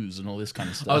Scooby-Dooby-Doos and all this kind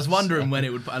of stuff. I was wondering when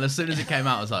it would, and as soon as it came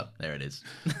out, I was like, there it is.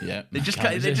 Yeah.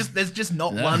 There's just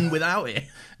not one without it.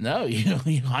 No,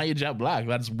 you hire Jack Black,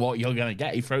 that's what you're going to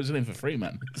get. He throws it in for free,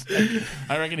 man.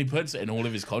 I reckon he puts it in all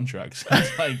of his contracts.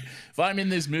 It's like, if I'm in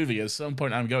this movie, at some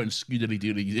point I'm going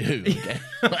Scoodly-Doodly-Doo. Okay?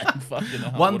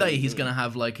 One day he's going to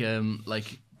have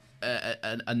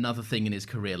another thing in his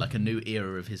career, like a new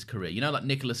era of his career. You know, like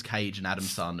Nicolas Cage and Adam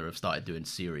Sandler have started doing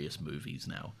serious movies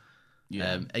now.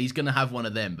 Yeah. He's going to have one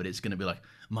of them, but it's going to be like,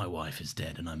 my wife is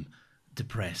dead and I'm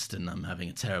depressed and I'm having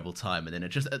a terrible time. And then it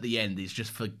just at the end, he's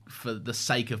just for the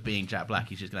sake of being Jack Black,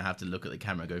 he's just going to have to look at the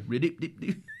camera and go,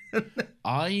 ridip-dip-dip.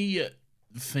 I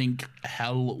think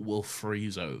hell will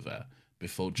freeze over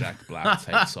before Jack Black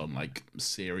takes on like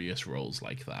serious roles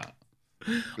like that.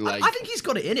 Like, I think he's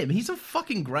got it in him. He's a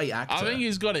fucking great actor. I think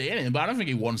he's got it in him, but I don't think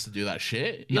he wants to do that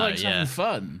shit. He likes having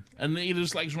fun. And he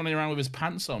just likes running around with his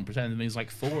pants on, pretending he's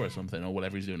like 4 or something, or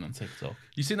whatever he's doing on TikTok.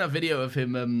 You seen that video of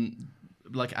him,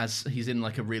 like, as he's in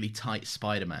like a really tight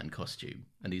Spider-Man costume,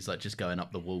 and he's like just going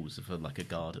up the walls of like a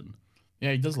garden.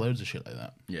 Yeah, he does loads of shit like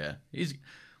that. Yeah.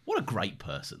 What a great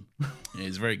person. Yeah,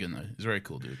 he's very good, though. He's a very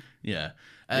cool dude. Yeah.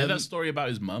 That story about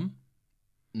his mum?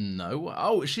 No.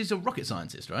 Oh, she's a rocket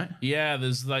scientist, right? Yeah,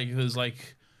 there's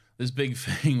this big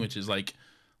thing, which is like,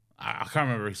 I can't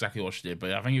remember exactly what she did,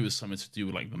 but I think it was something to do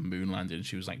with like the moon landing.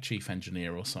 She was like chief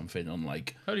engineer or something on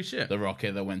like holy shit the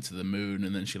rocket that went to the moon,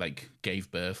 and then she like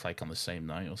gave birth like on the same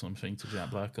night or something to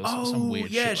Jack Black or some weird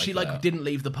shit like she that. Didn't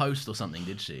leave the post or something,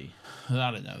 did she?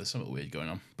 I don't know. There's something weird going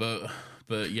on,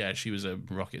 but yeah, she was a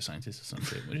rocket scientist or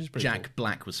something, which is pretty Jack cool.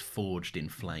 Black was forged in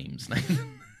flames.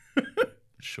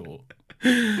 Sure.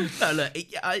 No, look,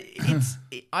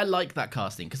 I like that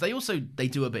casting because they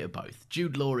do a bit of both.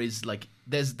 Jude Law is like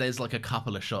there's like a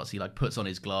couple of shots he like puts on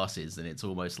his glasses and it's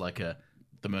almost like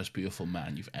the most beautiful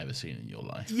man you've ever seen in your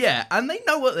life. Yeah, and they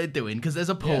know what they're doing because there's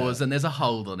a pause and there's a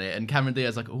hold on it, and Cameron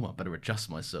Diaz like, oh, I better adjust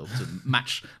myself to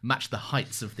match the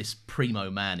heights of this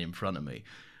primo man in front of me.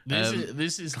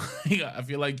 This is like, I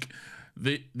feel like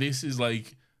this is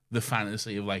like the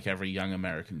fantasy of like every young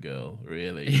American girl,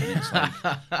 really. And it's like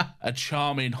a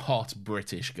charming, hot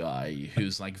British guy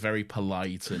who's like very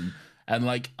polite and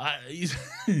like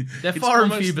they're far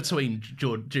and few between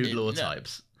Jude Law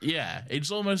types. Yeah,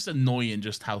 it's almost annoying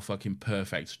just how fucking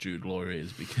perfect Jude Law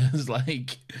is, because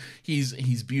like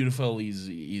he's beautiful,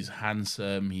 he's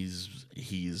handsome,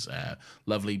 he's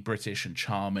lovely, British and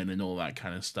charming and all that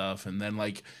kind of stuff, and then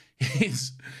like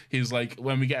he's like,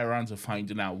 when we get around to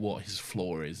finding out what his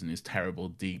flaw is and his terrible,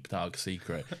 deep, dark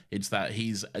secret, it's that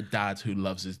he's a dad who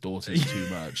loves his daughters too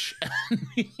much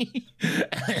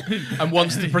and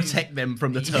wants to protect them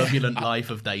from the turbulent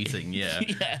life of dating.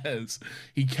 Yes,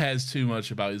 he cares too much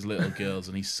about his little girls,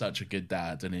 and he's such a good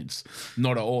dad, and it's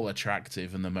not at all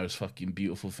attractive and the most fucking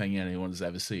beautiful thing anyone's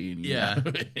ever seen.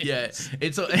 It's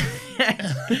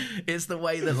the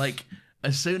way that like,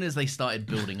 as soon as they started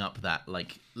building up that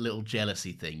like little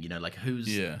jealousy thing, you know, like who's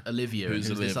Olivia, who's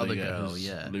this other girl,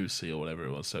 Lucy or whatever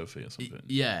it was, Sophie or something.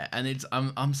 Yeah, and it's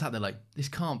I'm sat there like, this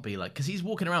can't be like, because he's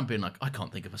walking around being like, I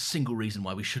can't think of a single reason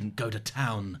why we shouldn't go to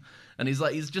town, and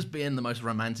he's just being the most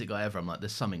romantic guy ever. I'm like,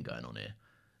 there's something going on here,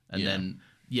 and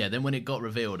then when it got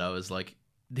revealed, I was like,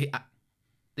 this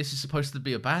is supposed to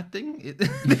be a bad thing.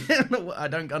 I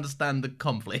don't understand the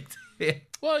conflict.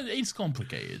 Well, it's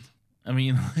complicated. I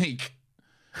mean,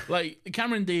 like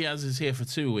Cameron Diaz is here for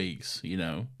 2 weeks, you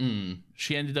know.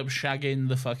 She ended up shagging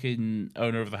the fucking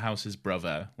owner of the house's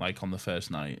brother, like on the first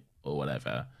night or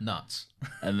whatever. Nuts.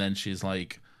 And then she's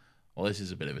like, well, this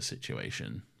is a bit of a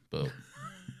situation, but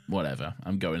whatever,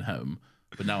 I'm going home.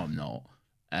 But now I'm not.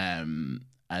 And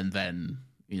then,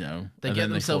 you know, they get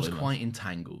themselves quite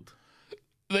entangled.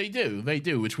 They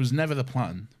do, which was never the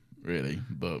plan, really,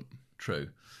 but... True.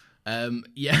 Do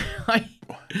you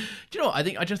know what?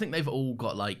 I just think they've all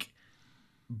got like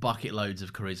bucket loads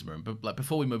of charisma. And like,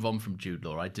 before we move on from Jude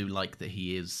Law, I do like that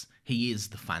he is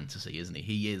the fantasy, isn't he?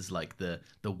 He is like the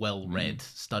well-read,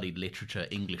 studied literature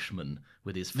Englishman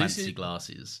with his fancy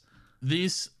glasses.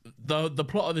 The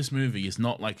plot of this movie is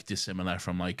not like dissimilar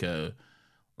from like a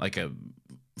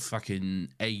fucking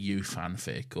AU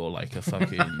fanfic or like a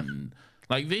fucking.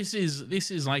 Like, this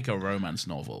is like a romance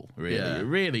novel, really. Yeah. It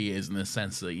really is, in the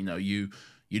sense that, you know, you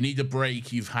need a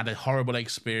break. You've had a horrible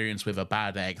experience with a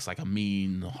bad ex, like a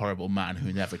mean, horrible man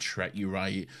who never treated you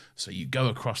right. So you go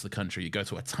across the country, you go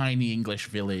to a tiny English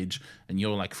village, and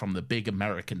you're like from the big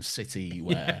American city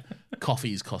where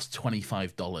coffees cost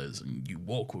 $25 and you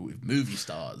walk with movie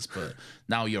stars, but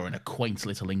now you're in a quaint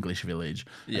little English village,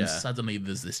 and suddenly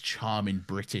there's this charming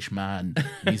British man,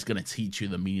 and he's going to teach you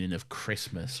the meaning of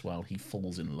Christmas while he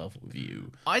falls in love with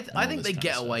you. I think they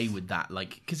get away with that,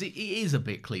 like, because it is a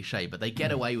bit cliche, but they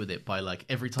get away with it by like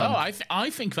every time. Oh, I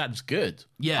think that's good.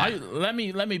 Yeah. Let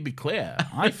me be clear.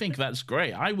 I think that's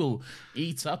great. I will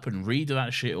eat up and read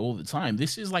that shit all the time.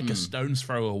 This is like a stone's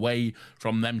throw away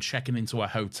from them checking into a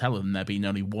hotel and there being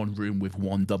only one room with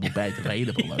one double bed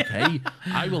available. Okay,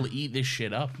 I will eat this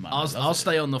shit up, man. I'll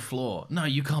stay on the floor. No,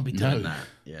 you can't be doing that.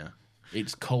 Yeah,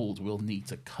 it's cold. We'll need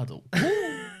to cuddle.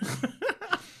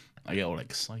 I get all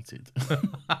excited.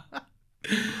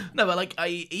 No, but like,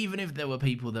 even if there were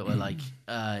people that were like,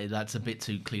 that's a bit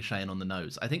too cliche and on the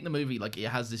nose, I think the movie, like, it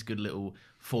has this good little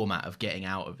format of getting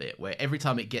out of it, where every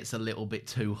time it gets a little bit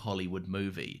too Hollywood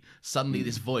movie, suddenly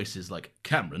this voice is like,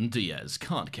 Cameron Diaz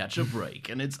can't catch a break,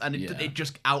 and it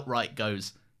just outright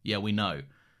goes, yeah, we know.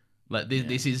 Like,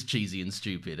 this is cheesy and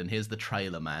stupid, and here's the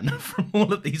trailer man from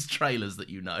all of these trailers that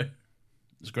you know.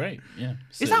 It's great, yeah.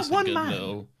 Is that one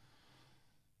man?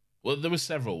 Well, there were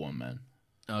several one men.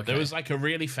 Okay. There was like a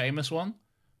really famous one,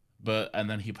 and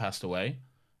then he passed away.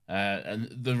 And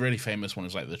the really famous one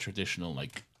is like the traditional,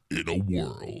 like, in a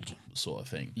world sort of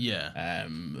thing. Yeah.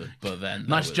 But then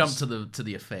nice jump to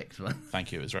the effect.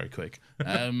 Thank you. It was very quick.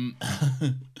 And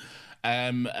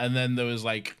then there was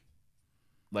like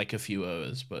a few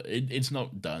others, but it's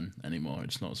not done anymore.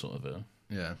 It's not sort of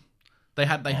a They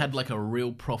had like a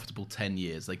real profitable 10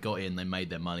 years. They got in, they made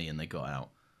their money, and they got out.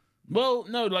 Well,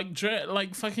 no,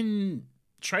 like fucking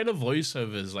trailer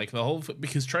voiceovers, like the whole,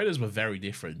 because trailers were very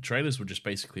different. Trailers were just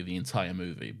basically the entire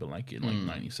movie, but like in like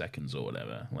 90 seconds or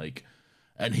whatever. Like,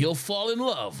 and he'll fall in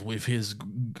love with his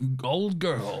old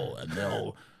girl, and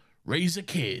they'll raise a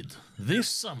kid this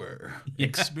summer.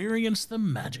 Experience the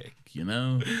magic, you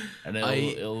know. And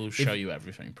it'll show you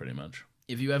everything pretty much.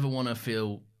 If you ever want to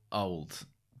feel old,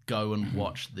 go and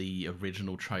watch the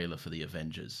original trailer for the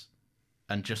Avengers.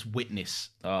 and just witness.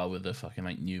 Oh, with the fucking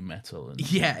like new metal. And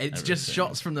Yeah, it's just everything.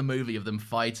 shots from the movie of them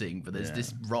fighting, but there's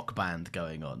this rock band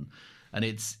going on. And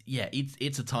it's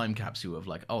a time capsule of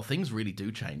like, oh, things really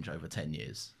do change over 10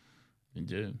 years. They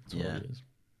do. 12 years.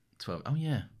 12. Oh,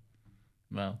 yeah.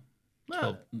 Well,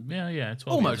 No. 12. Yeah, 12.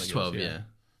 Almost years, I guess, 12, yeah.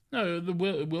 No,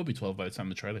 it will be 12 by the time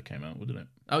the trailer came out, wouldn't it?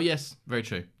 Oh, yes. Very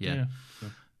true. Yeah.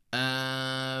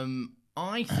 Yeah.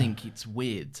 I think it's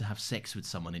weird to have sex with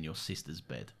someone in your sister's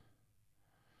bed.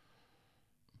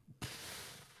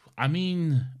 I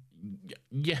mean,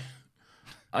 yeah.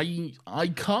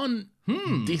 I can't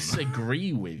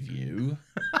disagree with you.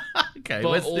 Okay,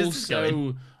 But this is going.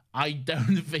 also, I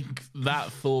don't think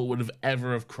that thought would have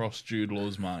ever have crossed Jude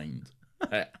Law's mind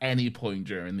at any point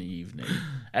during the evening.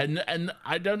 And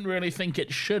I don't really think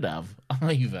it should have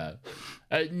either.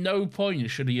 At no point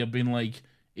should he have been like,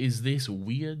 is this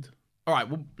weird? All right,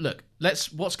 well, look,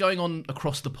 what's going on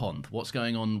across the pond? What's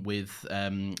going on with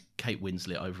Kate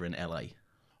Winslet over in LA?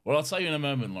 Well, I'll tell you in a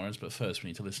moment, Lawrence, but first we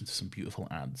need to listen to some beautiful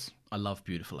ads. I love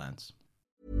beautiful ads.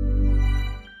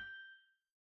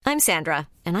 I'm Sandra,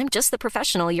 and I'm just the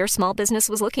professional your small business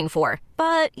was looking for.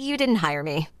 But you didn't hire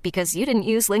me because you didn't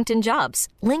use LinkedIn Jobs.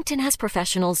 LinkedIn has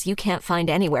professionals you can't find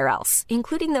anywhere else,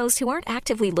 including those who aren't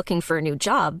actively looking for a new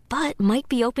job, but might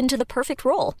be open to the perfect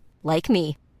role, like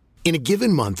me. In a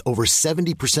given month, over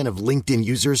 70% of LinkedIn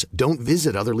users don't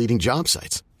visit other leading job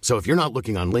sites. So if you're not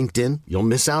looking on LinkedIn, you'll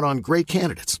miss out on great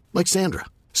candidates like Sandra.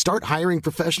 Start hiring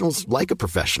professionals like a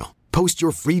professional. Post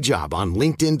your free job on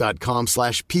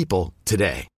linkedin.com/people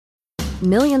today.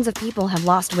 Millions of people have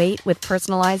lost weight with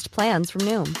personalized plans from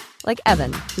Noom. Like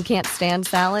Evan, who can't stand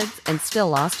salads and still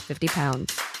lost 50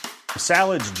 pounds.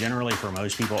 Salads generally for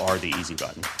most people are the easy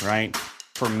button, right?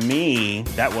 For me,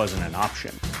 that wasn't an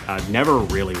option. I never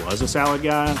really was a salad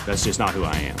guy. That's just not who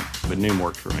I am. But Noom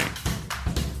worked for me.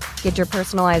 Get your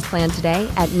personalized plan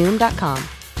today at Noom.com.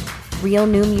 Real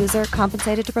Noom user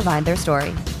compensated to provide their story.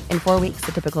 In 4 weeks,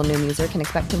 the typical Noom user can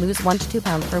expect to lose 1 to 2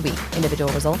 pounds per week.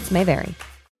 Individual results may vary.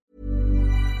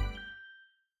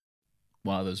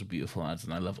 Wow, those are beautiful ads,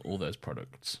 and I love all those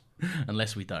products.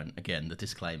 Unless we don't. Again, the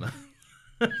disclaimer.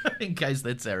 In case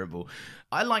they're terrible.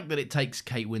 I like that it takes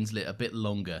Kate Winslet a bit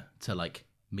longer to, like,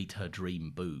 meet her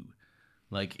dream boo.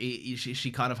 Like,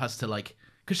 she kind of has to, like...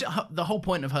 Because the whole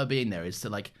point of her being there is to,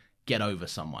 like, get over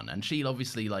someone. And she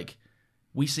obviously, like...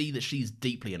 We see that she's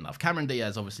deeply in love. Cameron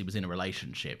Diaz obviously was in a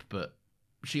relationship, but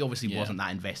she obviously wasn't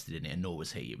that invested in it, and nor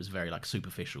was he. It was very, like,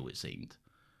 superficial, it seemed.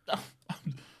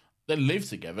 They lived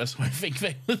together, so I think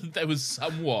they was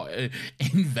somewhat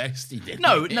invested in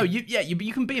No, it.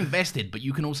 you can be invested, but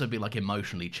you can also be like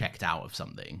emotionally checked out of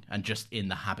something and just in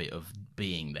the habit of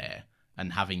being there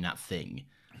and having that thing.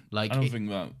 Like, I didn't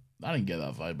get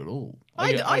that vibe at all.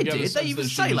 I get the did. They sense even that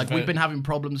she say was like very- we've been having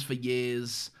problems for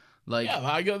years. Like, Yeah,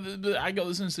 I got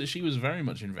the sense that she was very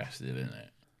much invested in it.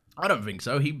 I don't think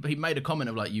so. He made a comment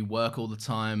of like, you work all the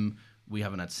time. We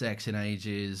haven't had sex in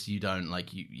ages. You don't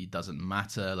like you. It doesn't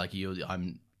matter. Like you're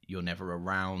never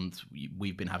around.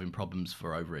 We've been having problems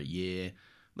for over a year.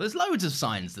 There's loads of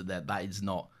signs that is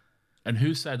not. And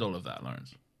who said all of that,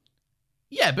 Lawrence?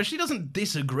 Yeah, but she doesn't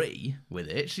disagree with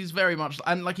it. She's very much,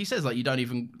 and like he says, like you don't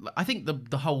even. I think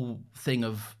the whole thing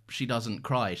of she doesn't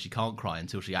cry, she can't cry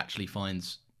until she actually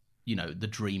finds, the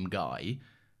dream guy.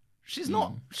 She's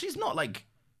not like.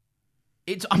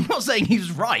 I'm not saying he's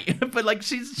right, but like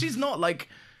she's not like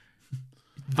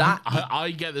that.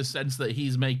 I get the sense that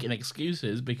he's making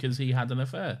excuses because he had an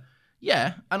affair.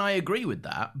 Yeah, and I agree with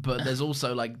that. But there's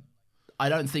also like, I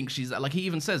don't think she's like he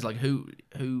even says like who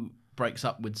breaks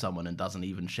up with someone and doesn't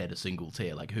even shed a single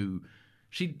tear. Like who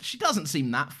she doesn't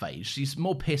seem that phased. She's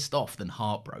more pissed off than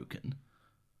heartbroken.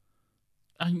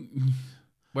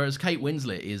 Whereas Kate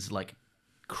Winslet is like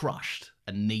crushed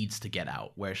and needs to get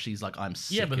out, whereas she's like, I'm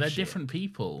sick. Yeah, but of they're shit. different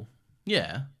people.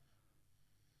 Yeah.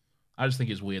 I just think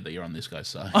it's weird that you're on this guy's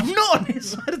side. I'm not on his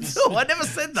side at all. I never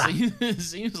said that. It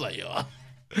seems like you are.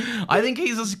 I think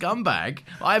he's a scumbag.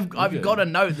 I've got a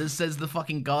note that says the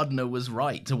fucking gardener was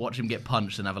right to watch him get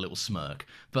punched and have a little smirk.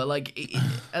 But like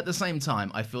at the same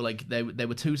time, I feel like there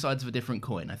were two sides of a different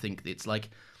coin. I think it's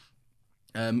like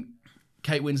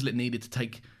Kate Winslet needed to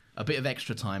take a bit of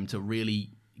extra time to really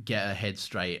get her head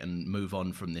straight and move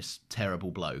on from this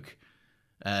terrible bloke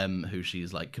who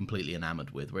she's like completely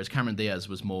enamored with. Whereas Cameron Diaz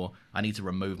was more, I need to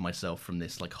remove myself from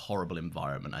this like horrible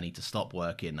environment. I need to stop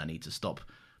working. I need to stop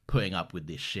putting up with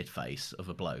this shit face of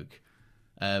a bloke.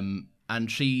 And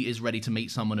she is ready to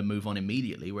meet someone and move on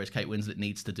immediately, whereas Kate Winslet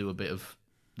needs to do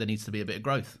there needs to be a bit of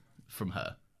growth from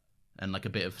her and like a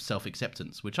bit of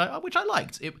self-acceptance, which I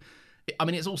liked. I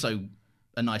mean, it's also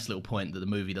a nice little point that the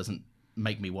movie doesn't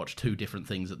make me watch two different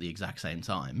things at the exact same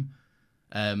time.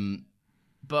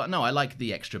 But no, I like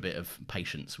the extra bit of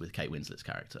patience with Kate Winslet's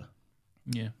character.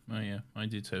 Yeah, I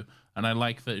do too. And I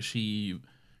like that she,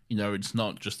 it's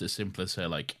not just as simple as her,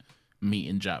 like,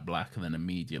 meeting Jack Black and then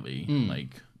immediately,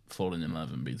 like, falling in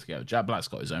love and being together. Jack Black's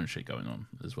got his own shit going on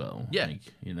as well. Yeah. Like,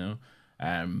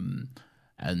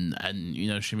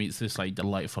 and she meets this, like,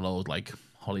 delightful old, like,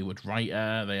 Hollywood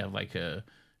writer. They have, like, who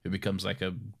becomes, like,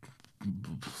 a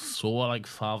sort of, like,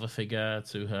 father figure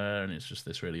to her. And it's just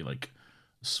this really, like,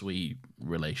 sweet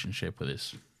relationship with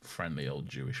this friendly old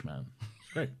Jewish man.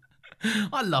 Great.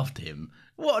 I loved him.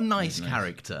 What a nice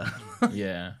character.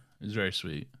 Yeah, it was very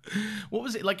sweet. What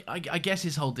was it like? I guess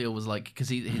his whole deal was like because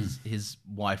his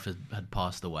wife had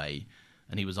passed away,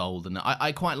 and he was old, and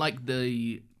I quite like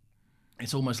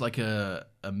it's almost like a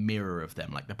mirror of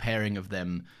them, like the pairing of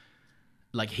them.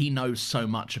 Like he knows so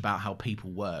much about how people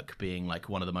work, being like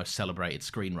one of the most celebrated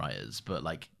screenwriters, but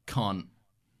like can't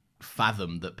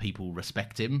fathom that people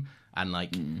respect him. And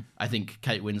like I think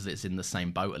Kate Winslet's in the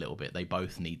same boat a little bit. They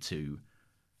both need to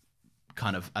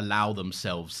kind of allow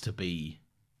themselves to be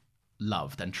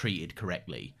loved and treated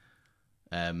correctly,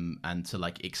 and to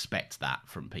like expect that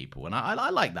from people. And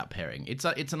I like that pairing. It's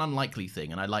an unlikely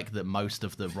thing, and I like that most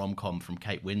of the rom-com from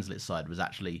Kate Winslet's side was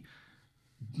actually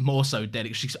more so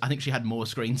dedicated. I think she had more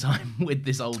screen time with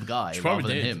this old guy rather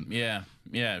than him.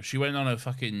 Yeah. She went on a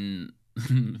fucking.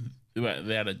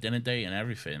 They had a dinner date and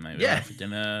everything. Like, they went out for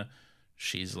dinner.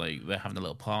 She's like, they're having a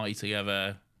little party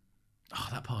together. Oh,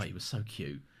 that party was so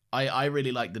cute. I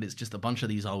really like that it's just a bunch of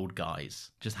these old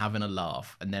guys just having a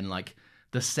laugh. And then, like,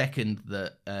 the second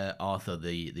that Arthur,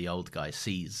 the old guy,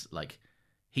 sees, like,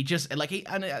 he just, like,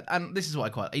 and this is what I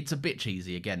quite, it's a bit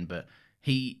cheesy again, but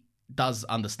he does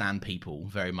understand people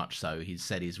very much so. He's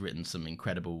said he's written some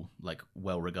incredible, like,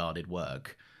 well-regarded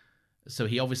work. So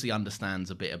he obviously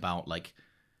understands a bit about, like,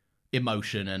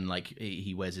 emotion, and like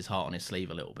he wears his heart on his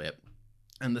sleeve a little bit.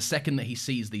 And the second that he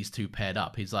sees these two paired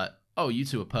up, he's like, oh, you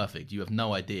two are perfect. You have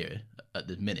no idea at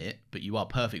the minute, but you are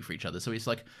perfect for each other. So he's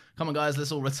like, come on guys,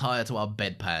 let's all retire to our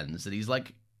bedpans. And he's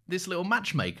like this little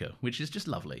matchmaker, which is just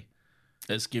lovely.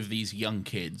 Let's give these young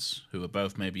kids, who are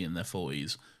both maybe in their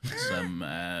 40s, some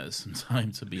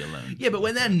time to be alone. Yeah, but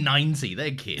when they're 90,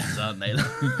 they're kids, aren't they?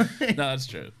 No, that's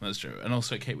true. And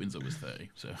also, Kate Winslet was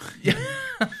 30, so... Yeah.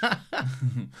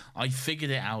 I figured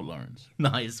it out, Lawrence.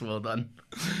 Nice, well done.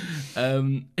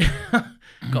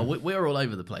 God, we're all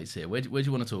over the place here. Where do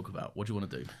you want to talk about? What do you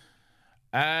want to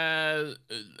do?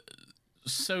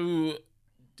 So,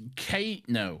 Kate...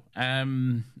 No.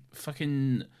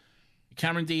 Fucking...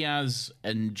 Cameron Diaz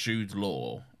and Jude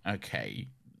Law. Okay.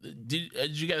 Did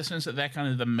you get the sense that they're kind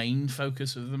of the main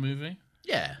focus of the movie?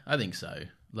 Yeah, I think so.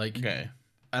 Like, okay.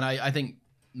 And I think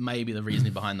maybe the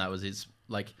reasoning behind that was it's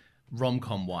like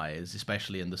rom-com wise,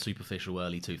 especially in the superficial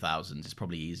early 2000s, it's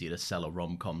probably easier to sell a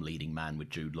rom-com leading man with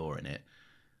Jude Law in it.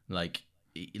 Like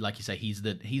you say, he's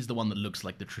the one that looks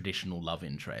like the traditional love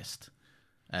interest.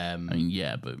 I mean,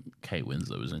 yeah, but Kate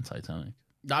Winslet was in Titanic.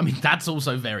 I mean, that's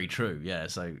also very true. Yeah,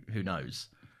 so who knows?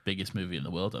 Biggest movie in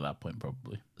the world at that point,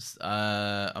 probably.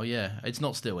 Oh yeah, it's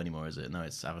not still anymore, is it? No,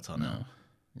 it's Avatar now.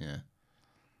 Yeah,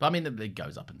 but I mean, it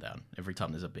goes up and down every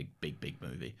time there's a big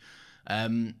movie.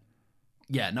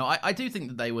 Yeah, no, I do think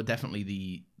that they were definitely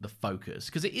the focus,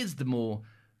 because it is the more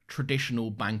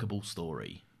traditional bankable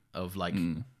story of like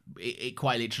it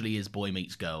quite literally is boy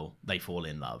meets girl, they fall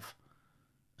in love,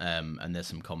 and there's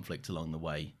some conflict along the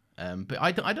way. But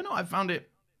I don't know. I found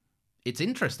it's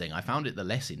interesting. I found it the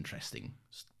less interesting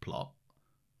plot.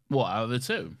 What, out of the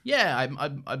two? Yeah,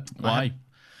 Why?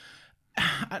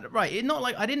 Right, it's not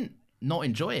like I didn't not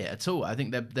enjoy it at all. I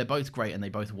think they're both great and they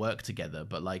both work together.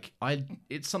 But like,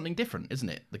 it's something different, isn't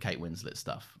it? The Kate Winslet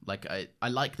stuff. Like, I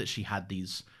like that she had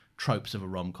these tropes of a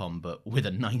rom-com, but with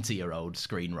a 90-year-old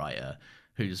screenwriter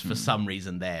who's for some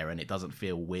reason there, and it doesn't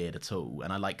feel weird at all.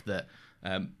 And I like that.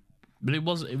 But it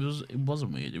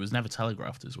wasn't weird. It was never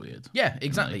telegraphed as weird. Yeah,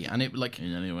 exactly. And it like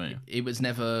in any way, it was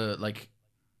never like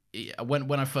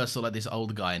when I first saw like this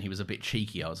old guy and he was a bit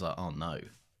cheeky. I was like, oh no.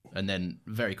 And then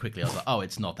very quickly I was like, oh,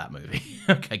 it's not that movie.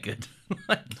 Okay, good.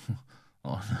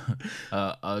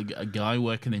 A guy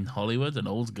working in Hollywood, an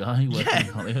old guy working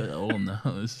in Hollywood. Oh no,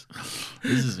 this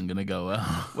isn't gonna go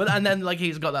well. Well, and then like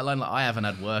he's got that line like, I haven't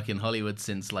had work in Hollywood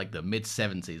since like the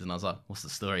mid-70s, and I was like, what's the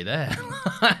story there?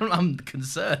 I'm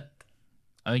concerned.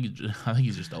 I think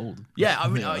he's just old. Yeah, I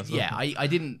mean, I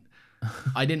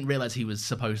didn't realize he was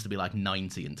supposed to be like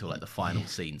 90 until like the final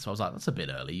scene. So I was like, that's a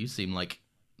bit early. You seem like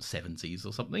 70s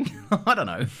or something. I don't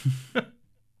know.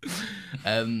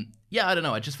 Yeah, I don't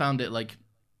know. I just found it like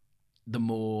the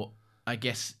more, I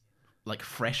guess, like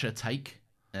fresher take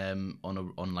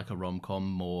on like a rom-com,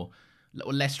 more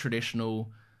or less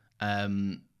traditional.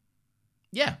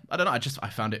 Yeah, I don't know. I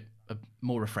found it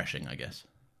more refreshing, I guess.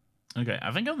 Okay,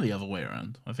 I think I'm the other way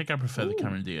around. I think I prefer the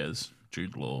Cameron Diaz,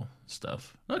 Jude Law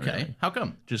stuff. Okay, really. How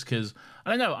come? Just because, I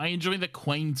don't know, I enjoy the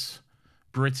quaint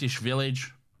British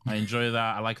village. I enjoy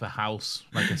that. I like the house,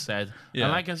 like I said. Yeah.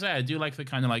 And like I said, I do like the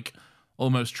kind of like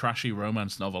almost trashy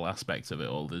romance novel aspect of it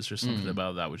all. There's just something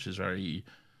about that which is very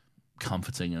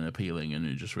comforting and appealing, and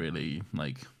it just really,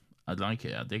 like, I like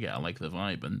it. I dig it. I like the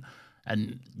vibe. And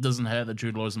it doesn't hurt that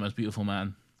Jude Law is the most beautiful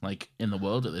man, like, in the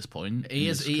world at this point. He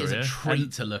is a treat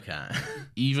and to look at.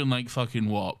 even, like, fucking,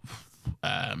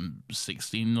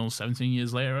 16 or 17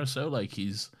 years later or so, like,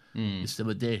 he's still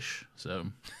a dish. So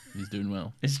he's doing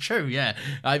well. It's true, yeah.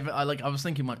 I was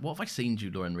thinking, like, what have I seen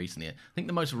Jude Law in recently? I think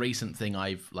the most recent thing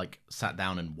I've, like, sat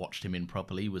down and watched him in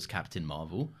properly was Captain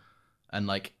Marvel. And,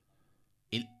 like,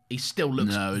 he still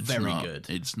looks very good.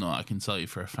 It's not. I can tell you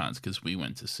for a fact, because we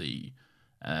went to see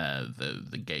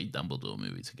the gay Dumbledore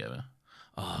movie together.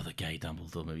 Oh, the gay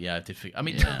Dumbledore movie. Yeah, I did think. I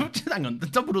mean, hang on. The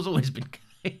Dumbledore's always been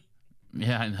gay.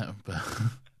 Yeah, I know, but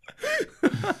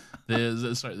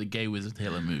the Gay Wizard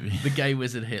Hitler movie. The Gay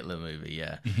Wizard Hitler movie.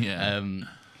 Yeah. Yeah.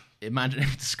 Imagine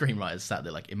if the screenwriters sat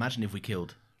there like, imagine if we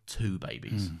killed 2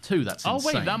 babies. 2. That's insane. Oh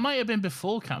wait, that might have been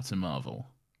before Captain Marvel.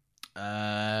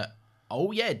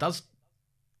 Oh yeah, it does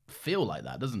feel like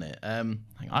that, doesn't it? Hang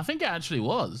on. I think it actually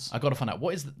was. I got to find out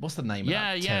what's the name of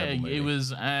that terrible movie? It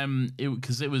was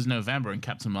because it was November and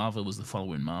Captain Marvel was the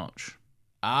following March.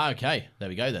 Ah, okay. There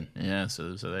we go then. Yeah,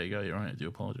 so there you go. You're right. I do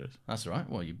apologize. That's all right.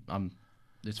 Well,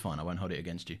 it's fine. I won't hold it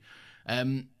against you.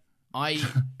 I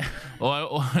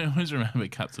always remember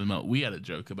Captain Marvel. We had a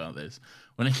joke about this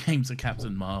when it came to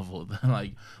Captain Marvel. They're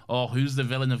like, "Oh, who's the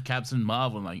villain of Captain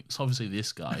Marvel?" And like, it's obviously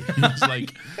this guy who's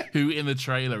like, who in the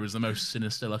trailer is the most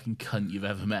sinister looking cunt you've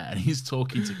ever met. And he's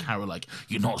talking to Carol like,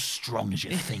 "You're not as strong as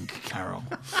you think, Carol."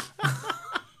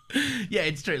 Yeah,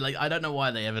 it's true. Like, I don't know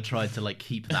why they ever tried to like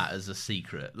keep that as a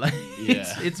secret. Like,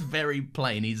 it's very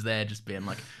plain. He's there just being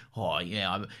like, "Oh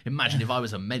yeah, imagine if I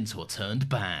was a mentor turned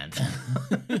band."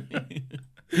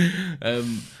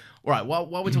 All right. While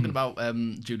we're talking about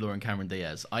Jude Law and Cameron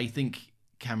Diaz, I think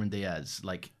Cameron Diaz,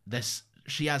 like,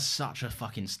 she has such a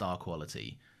fucking star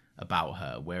quality about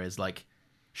her. Whereas, like,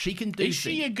 she can do. Is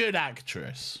she a good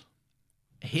actress?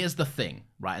 Here's the thing,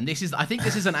 right? And I think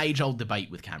this is an age-old debate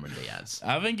with Cameron Diaz.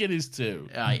 I think it is too.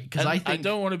 Because I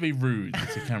don't want to be rude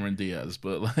to Cameron Diaz,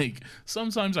 but like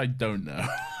sometimes I don't know.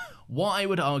 What I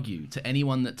would argue to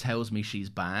anyone that tells me she's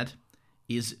bad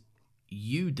is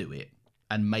you do it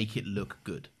and make it look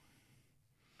good.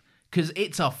 Because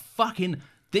it's a fucking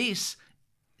this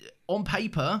on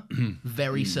paper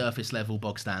very surface level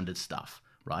bog standard stuff,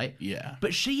 right? Yeah.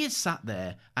 But she is sat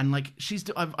there and like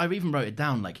I've even wrote it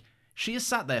down like. She has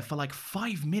sat there for like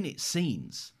 5-minute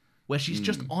scenes where she's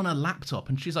just on a laptop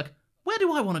and she's like, where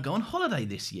do I want to go on holiday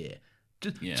this year?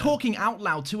 Just talking out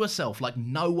loud to herself like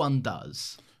no one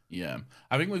does. Yeah.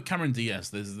 I think with Cameron Diaz,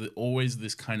 there's always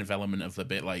this kind of element of a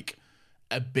bit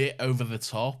over the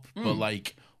top, but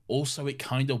like also it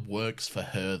kind of works for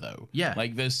her though. Yeah.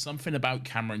 Like there's something about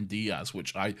Cameron Diaz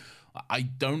which I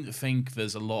don't think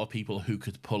there's a lot of people who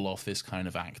could pull off this kind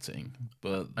of acting,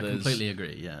 but I completely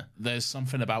agree, yeah. There's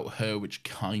something about her which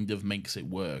kind of makes it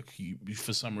work.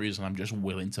 For some reason, I'm just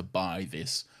willing to buy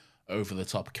this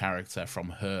over-the-top character from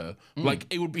her. Like,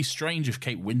 it would be strange if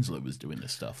Kate Winslet was doing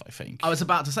this stuff, I think. I was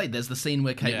about to say, there's the scene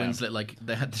where Kate Winslet, like,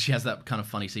 she has that kind of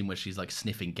funny scene where she's, like,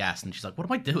 sniffing gas, and she's like, what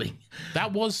am I doing?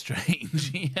 That was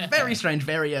strange, yeah. Very strange,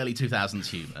 very early 2000s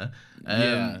humour.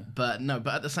 Yeah. But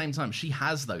at the same time, she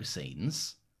has those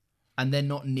scenes, and they're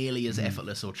not nearly as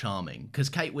effortless or charming, because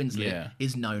Kate Winslet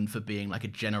is known for being, like, a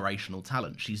generational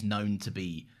talent. She's known to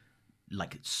be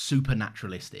like super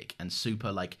naturalistic and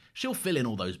super like she'll fill in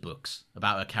all those books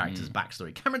about her character's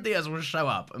backstory. Cameron Diaz will show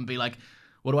up and be like,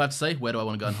 what do I have to say? Where do I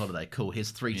want to go on holiday? Cool,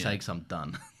 here's 3 takes, I'm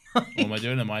done. What am I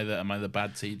doing? Am I the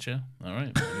bad teacher? All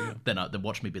right. Then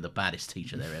watch me be the baddest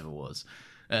teacher there ever was.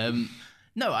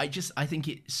 No, I think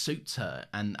it suits her,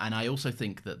 and I also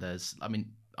think that there's, I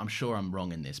mean, I'm sure I'm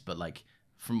wrong in this, but like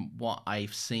from what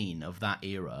I've seen of that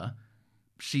era,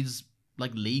 she's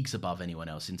like leagues above anyone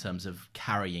else in terms of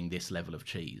carrying this level of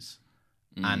cheese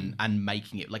and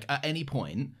making it like at any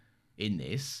point in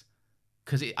this,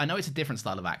 because I know it's a different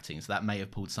style of acting, so that may have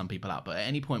pulled some people out, but at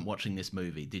any point watching this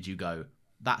movie, did you go,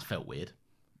 that felt weird,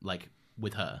 like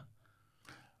with her?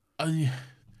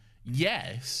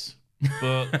 Yes,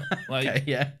 but like,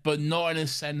 okay, but not in a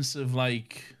sense of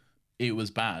like it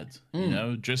was bad, you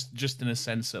know, just in a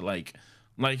sense that like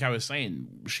I was saying,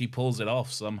 she pulls it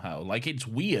off somehow. Like it's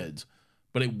weird,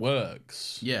 but it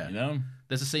works. Yeah. You know?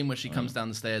 There's a scene where she comes down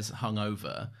the stairs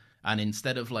hungover, and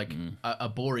instead of like a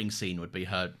boring scene would be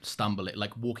her stumbling,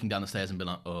 like walking down the stairs and be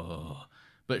like, oh.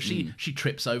 But she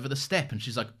trips over the step and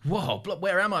she's like, whoa,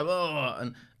 where am I? Whoa.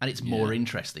 And it's more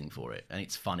interesting for it, and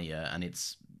it's funnier, and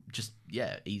it's just,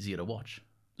 easier to watch.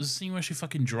 There's a scene where she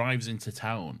fucking drives into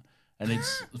town, and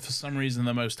it's for some reason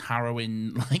the most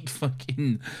harrowing, like,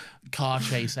 fucking car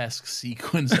chase-esque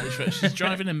sequence. She's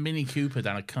driving a Mini Cooper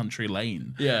down a country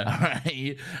lane. Yeah. All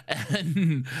right?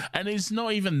 And it's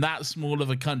not even that small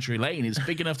of a country lane. It's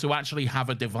big enough to actually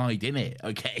have a divide in it,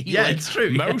 okay? Yeah, like, it's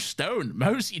true. Most don't.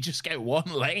 Most you just get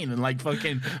one lane and, like,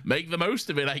 fucking make the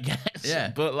most of it, I guess.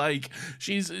 Yeah. But, like,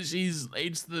 it's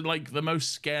the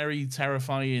most scary,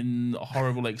 terrifying,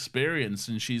 horrible experience,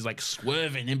 and she's, like,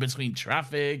 swerving in between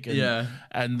traffic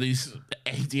and these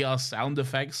ADR sound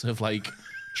effects of, like,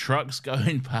 trucks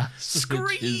going past.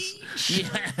 Screech!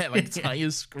 Like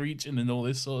tires screeching and all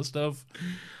this sort of stuff.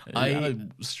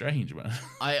 Strange, man.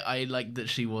 I like that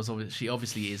she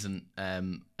obviously isn't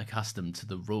accustomed to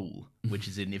the rule, which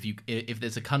is if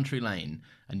there's a country lane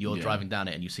and you're driving down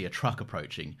it and you see a truck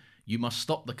approaching, you must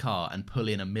stop the car and pull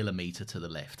in a millimeter to the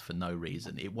left for no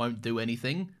reason. It won't do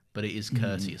anything, but it is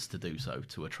courteous to do so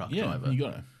to a truck driver. You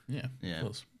got it. Yeah, of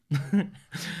course.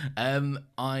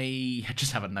 I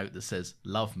just have a note that says,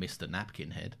 "Love Mr.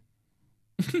 Napkin Head."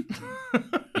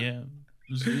 Yeah,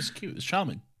 it was cute. It was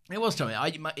charming. It was charming.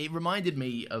 It reminded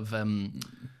me of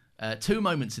two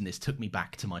moments in this. Took me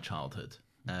back to my childhood.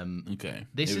 Okay,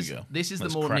 this is the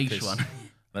more niche one.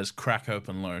 Let's crack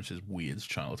open Lawrence's weird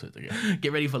childhood again.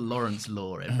 Get ready for Lawrence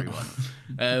lore, everyone.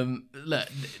 Look,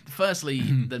 firstly,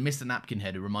 the Mr. Napkin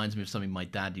Head, it reminds me of something my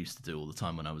dad used to do all the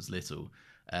time when I was little.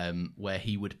 Where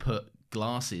he would put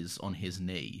glasses on his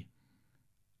knee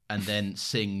and then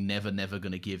sing "Never, Never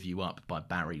Gonna Give You Up" by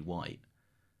Barry White,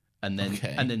 and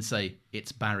then say,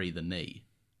 "It's Barry the Knee,"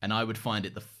 and I would find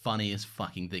it the funniest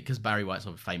fucking thing, because Barry White's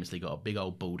famously got a big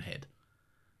old bald head,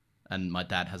 and my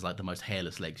dad has like the most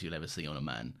hairless legs you'll ever see on a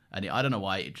man, and I don't know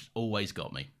why, it just always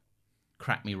got me,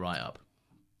 cracked me right up.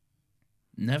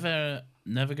 Never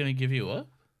Gonna Give You Up?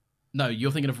 No,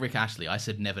 you're thinking of Rick Astley. I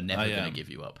said never gonna give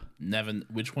you up. Never.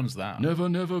 Which one's that? Never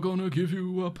gonna give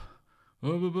you up.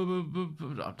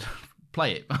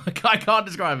 Play it. I can't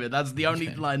describe it. That's the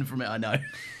only line from it I know.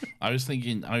 I was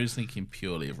thinking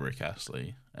purely of Rick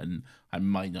Astley, and I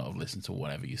might not have listened to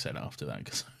whatever you said after that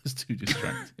because I was too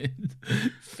distracted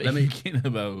thinking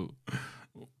about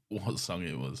what song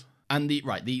it was. And the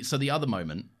other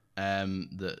moment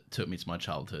that took me to my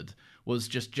childhood was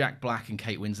just Jack Black and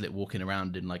Kate Winslet walking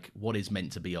around in like what is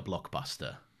meant to be a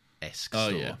Blockbuster-esque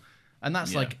store. Yeah. And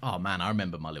that's like, oh man, I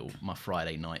remember my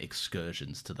Friday night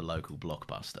excursions to the local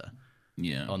Blockbuster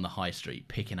on the high street,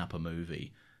 picking up a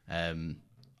movie.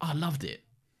 I loved it.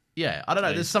 Yeah, I don't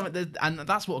know. There's something, and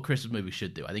that's what a Christmas movie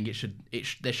should do. I think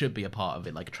there should be a part of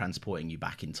it like transporting you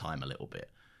back in time a little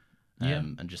bit,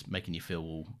 and just making you feel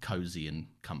all cozy and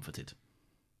comforted.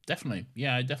 Definitely,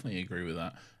 yeah, I definitely agree with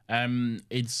that.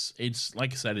 It's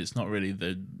like I said, it's not really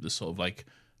the sort of like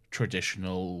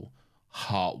traditional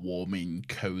heartwarming,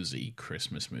 cozy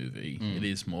Christmas movie. It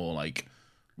is more like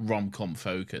rom-com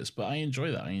focused, but I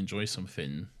enjoy that. I enjoy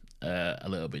something a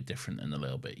little bit different and a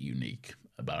little bit unique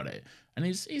about it. And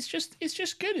it's just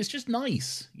good. It's just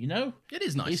nice, you know? It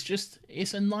is nice.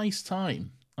 It's a nice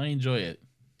time. I enjoy it.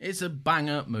 It's a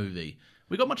banger movie.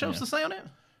 We got much else to say on it?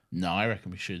 No, I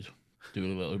reckon we should do a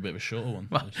little bit of a shorter one.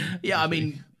 Well, I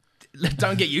mean,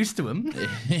 don't get used to them.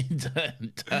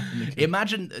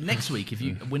 Imagine next week,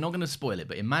 we're not going to spoil it,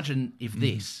 but imagine if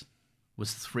this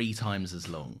was 3 times as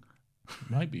long.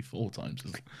 It might be 4 times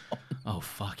as long. Oh,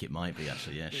 fuck, it might be,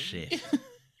 actually. Yeah, shit.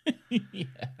 Yeah.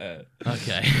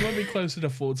 Okay. It might be closer to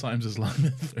 4 times as long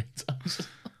than 3 times.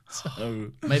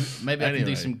 So maybe I can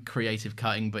do some creative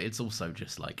cutting, but it's also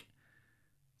just like,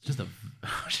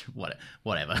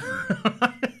 whatever.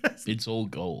 It's all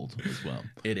gold as well.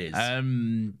 It is.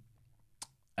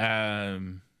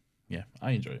 Yeah,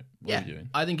 I enjoy it. What are you doing?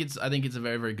 I think it's a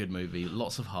very, very good movie.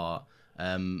 Lots of heart.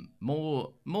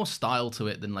 More style to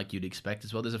it than like you'd expect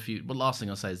as well. There's a few. Well, last thing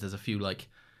I'll say is there's a few like,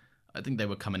 I think they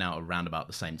were coming out around about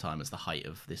the same time as the height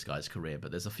of this guy's career.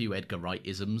 But there's a few Edgar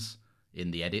Wright-isms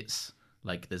in the edits.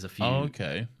 Like there's a few. Oh,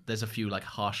 okay. There's a few like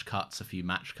harsh cuts, a few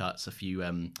match cuts, a few.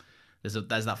 There's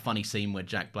that funny scene where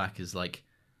Jack Black is like,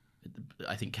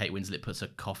 I think Kate Winslet puts a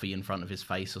coffee in front of his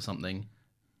face or something.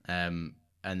 And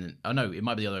no, it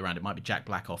might be the other way around. It might be Jack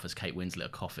Black offers Kate Winslet a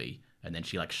coffee, and then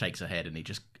she like shakes her head, and he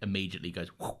just immediately goes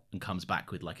and comes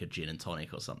back with like a gin and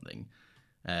tonic or something.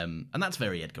 And that's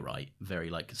very Edgar Wright.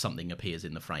 Very like something appears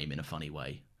in the frame in a funny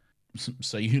way.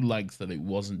 So you liked that it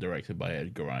wasn't directed by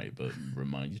Edgar Wright, but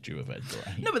reminded you of Edgar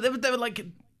Wright. No, but they were like,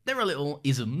 there are little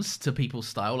isms to people's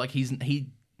style. Like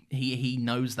he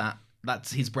knows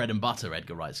that's his bread and butter.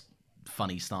 Edgar Wright's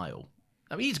funny style.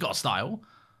 I mean, he's got a style.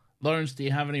 Lawrence, do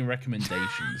you have any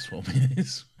recommendations for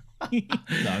me?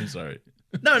 No, I'm sorry.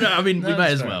 No. I mean, we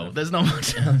may as well. Enough. There's not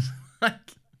much else.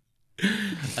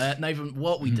 Nathan,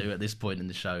 what we do at this point in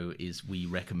the show is we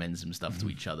recommend some stuff to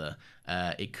each other.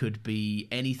 It could be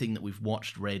anything that we've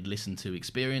watched, read, listened to,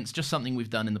 experienced, just something we've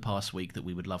done in the past week that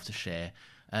we would love to share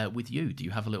with you. Do you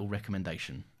have a little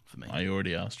recommendation for me? I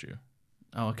already asked you.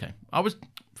 Oh, okay. I was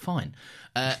fine.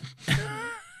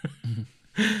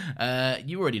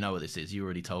 You already know what this is. You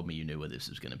already told me you knew what this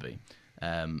was going to be.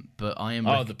 But I am...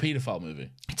 the paedophile movie.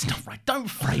 It's not right. Don't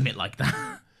frame it like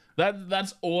that.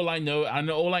 That's all I know.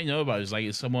 And all I know about is like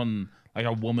it's someone, like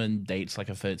a woman dates like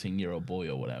a 13-year-old boy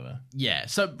or whatever. Yeah.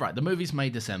 So, right. The movie's May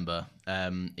December.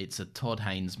 It's a Todd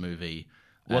Haynes movie.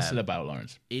 What's it about,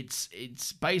 Lawrence?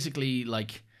 It's basically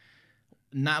like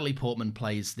Natalie Portman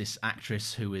plays this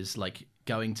actress who is like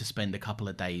going to spend a couple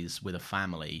of days with a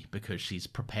family because she's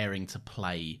preparing to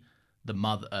play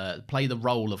the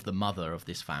role of the mother of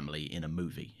this family in a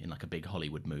movie, in like a big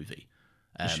Hollywood movie.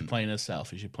 Is she playing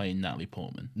herself? Is she playing Natalie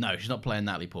Portman? No, she's not playing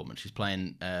Natalie Portman. She's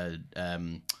playing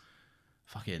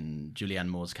fucking Julianne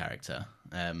Moore's character.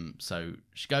 So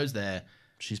she goes there.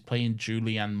 She's playing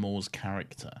Julianne Moore's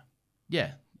character.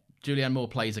 Yeah, Julianne Moore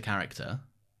plays a character,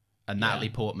 and Natalie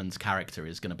Portman's character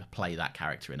is going to play that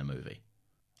character in a movie.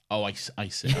 Oh, I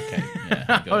see. Okay,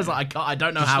 yeah. I was like, I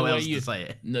don't know how else to say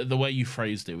it. No, the way you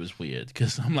phrased it was weird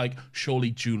because I'm like,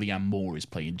 surely Julianne Moore is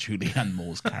playing Julianne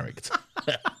Moore's character.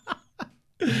 Yeah,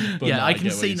 no, I can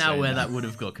see now where that would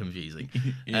have got confusing.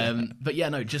 Yeah. But yeah,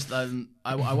 no, just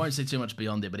I won't say too much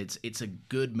beyond it. But it's a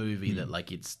good movie that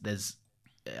like there's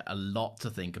a lot to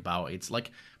think about. It's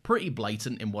like pretty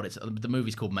blatant in what it's. The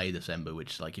movie's called May December,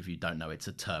 which like if you don't know, it's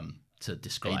a term to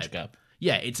describe age gap.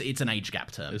 Yeah, it's an age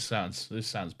gap term. This sounds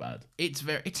bad. It's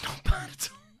not bad at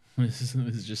all.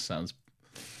 This just sounds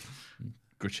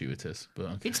gratuitous, but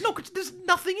okay. It's not. There's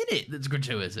nothing in it that's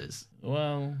gratuitous.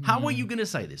 Well, how are you going to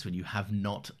say this when you have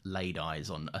not laid eyes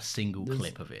on a single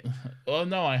clip of it? Well,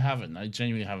 no, I haven't. I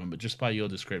genuinely haven't. But just by your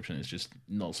description, it's just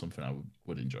not something I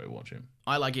would enjoy watching.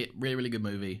 I like it. Really, really good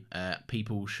movie.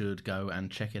 People should go and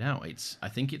check it out. I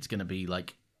think it's going to be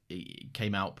like it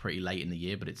came out pretty late in the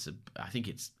year, but I think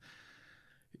it's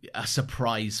a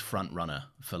surprise front runner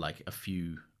for like a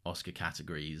few Oscar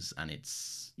categories, and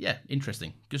it's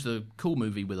interesting. Just a cool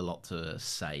movie with a lot to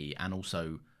say, and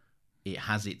also it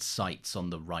has its sights on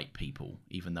the right people.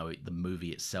 Even though the movie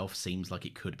itself seems like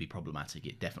it could be problematic,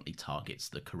 it definitely targets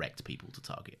the correct people to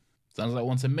target. Sounds like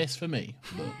one to miss for me,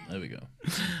 but there we go.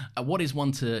 What is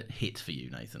one to hit for you,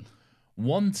 Nathan?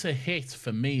 One to hit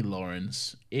for me,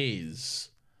 Lawrence, is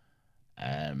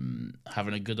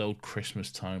having a good old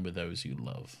Christmas time with those you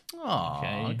love.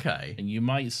 Oh, okay. And you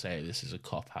might say this is a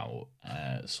cop-out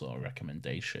sort of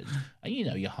recommendation. And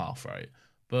you're half right.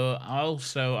 But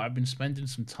I've been spending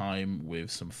some time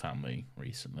with some family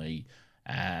recently.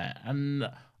 And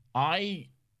I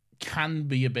can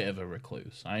be a bit of a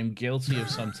recluse. I'm guilty of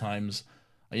sometimes...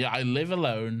 I live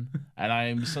alone, and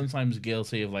I'm sometimes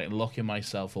guilty of like locking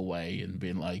myself away and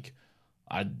being like,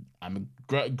 I'm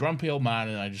a grumpy old man,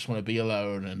 and I just want to be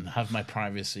alone and have my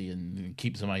privacy and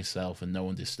keep to myself and no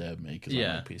one disturb me because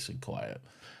I want peace and quiet.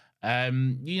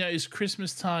 It's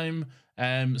Christmas time,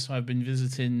 so I've been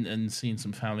visiting and seeing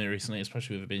some family recently,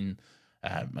 especially with it being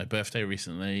my birthday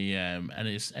recently, and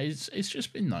it's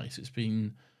just been nice. It's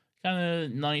been kind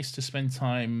of nice to spend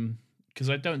time because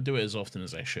I don't do it as often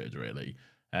as I should, really.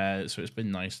 So it's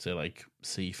been nice to like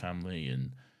see family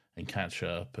and catch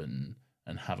up and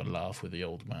have a laugh with the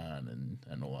old man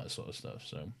and all that sort of stuff.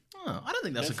 So I don't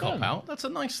think that's a cop-out. That's a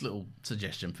nice little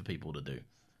suggestion for people to do.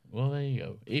 Well, there you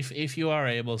go. If you are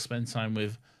able to spend time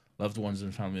with loved ones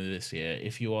and family this year,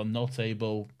 if you are not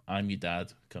able, I'm your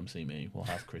dad. Come see me. We'll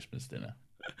have Christmas dinner.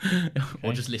 Okay.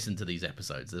 Or just listen to these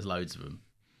episodes. There's loads of them.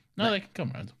 No, they can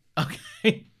come round.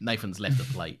 Okay. Nathan's left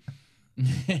a plate.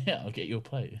 Yeah, I'll get you a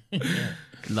plate. Yeah.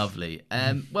 Lovely.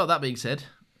 Well, that being said,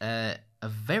 a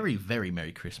very, very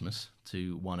Merry Christmas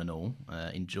to one and all.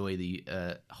 Enjoy the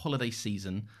holiday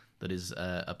season that is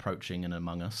approaching and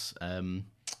among us.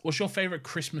 What's your favourite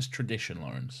Christmas tradition,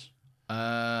 Lawrence?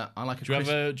 I like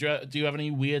Do you have any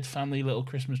weird family little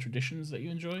Christmas traditions that you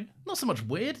enjoy? Not so much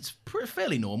weird. It's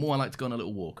fairly normal. I like to go on a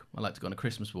little walk. I like to go on a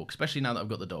Christmas walk, especially now that I've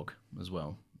got the dog as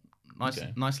well.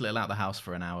 Nice little out the house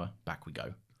for an hour. Back we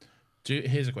go.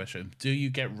 Here's a question. Do you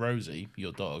get Rosie,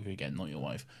 your dog, again, not your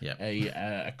wife, yeah,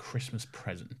 a Christmas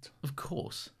present? Of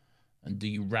course. And do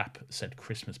you wrap said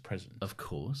Christmas present? Of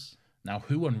course. Now,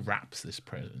 who unwraps this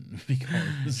present?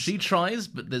 Because She tries,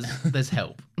 but there's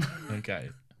help. Okay.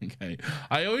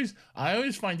 I always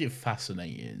find it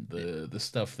fascinating the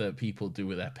stuff that people do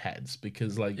with their pets,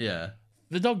 because like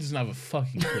the dog doesn't have a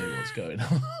fucking clue what's going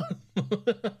on.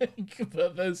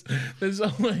 But there's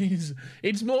always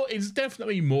it's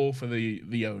definitely more for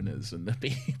the owners and the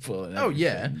people.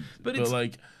 And but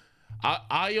like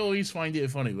I always find it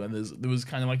funny when there was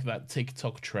kind of like that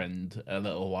TikTok trend a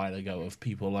little while ago of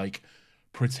people like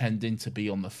pretending to be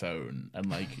on the phone and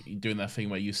like doing that thing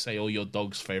where you say all your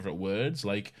dog's favorite words,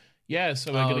 like,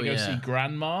 so we're gonna go see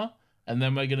grandma, and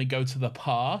then we're gonna go to the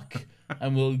park,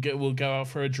 and we'll go out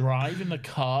for a drive in the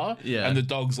car, and the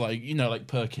dog's like, like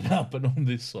perking up and all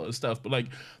this sort of stuff, but like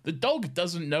the dog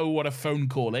doesn't know what a phone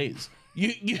call is.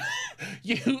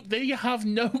 They have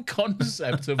no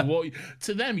concept of what.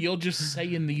 To them, you're just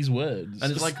saying these words, and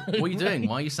it's like, what are you doing?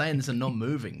 Why are you saying this and not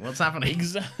moving? What's happening?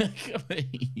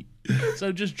 Exactly.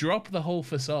 So just drop the whole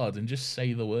facade and just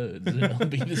say the words. It'll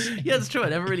be the same. Yeah, it's true. I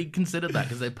never really considered that,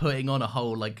 because they're putting on a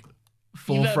whole like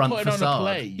forefront facade. On a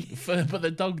play, but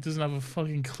the dog doesn't have a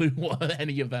fucking clue what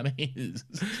any of that is.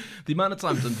 The amount of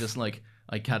times I'm just like,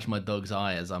 I catch my dog's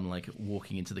eye as I'm like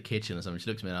walking into the kitchen or something. She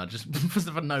looks at me and I just,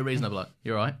 for no reason, I'll be like,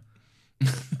 "You all right?"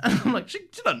 And I'm like, she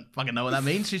doesn't fucking know what that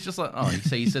means. She's just like, "Oh,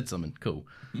 you said something, cool."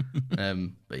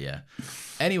 But yeah.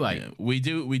 Anyway, we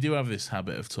do have this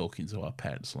habit of talking to our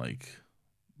pets like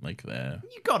they're,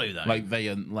 you got to though, like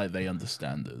they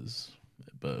understand us,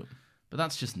 but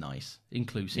that's just nice,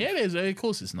 inclusive. Yeah, it is. Of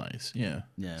course, it's nice. Yeah,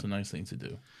 it's a nice thing to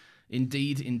do.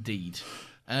 Indeed.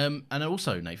 And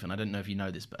also, Nathan, I don't know if you know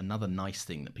this, but another nice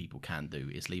thing that people can do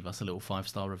is leave us a little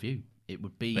 5-star review. It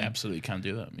would be... They absolutely can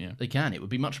do that, yeah. They can. It would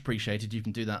be much appreciated. You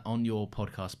can do that on your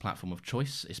podcast platform of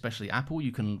choice, especially Apple.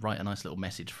 You can write a nice little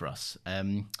message for us.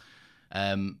 You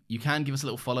can give us a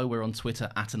little follow. We're on Twitter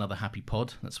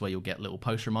 @AnotherHappyPod. That's where you'll get little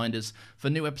post reminders for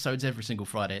new episodes every single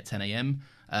Friday at 10 a.m.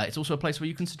 It's also a place where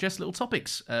you can suggest little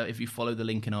topics if you follow the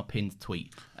link in our pinned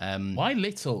tweet. Why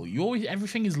little?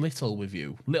 Everything is little with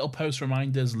you. Little post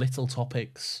reminders, little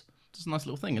topics. It's a nice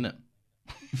little thing, isn't it?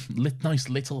 Nice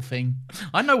little thing.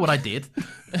 I know what I did.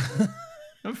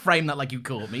 Don't frame that like you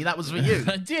caught me. That was for you.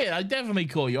 I did. I definitely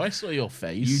caught you. I saw your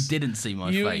face. You didn't see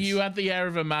my face. You had the air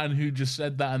of a man who just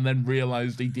said that and then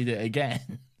realised he did it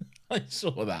again. I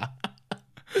saw that.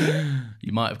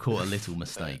 You might have caught a little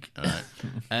mistake. All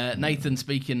right. Nathan,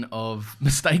 speaking of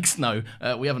mistakes, we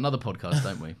have another podcast,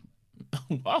 don't we?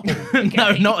 Oh, okay.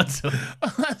 No, not at all.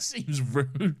 That seems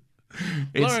rude.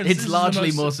 It's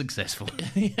largely more successful.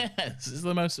 Yes, it's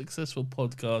the most successful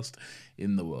podcast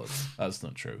in the world. That's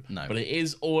not true. No. But it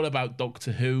is all about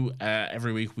Doctor Who.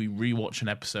 Every week we rewatch an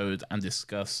episode and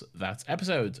discuss that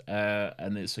episode.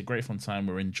 And it's a great fun time.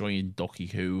 We're enjoying Doctor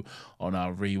Who on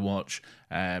our rewatch,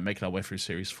 making our way through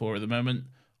Series 4 at the moment.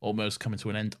 Almost coming to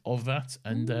an end of that.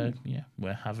 And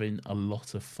we're having a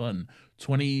lot of fun.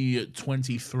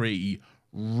 2023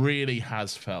 really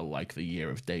has felt like the year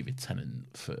of David Tennant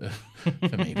for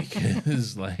me,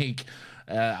 because like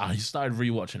I started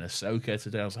rewatching Ahsoka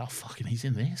today. I was like, oh fucking, he's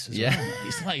in this as well.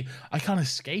 It's like I can't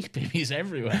escape him. He's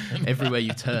everywhere. Everywhere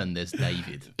you turn, there's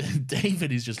David.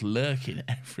 David is just lurking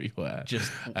everywhere.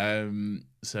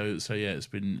 So yeah, it's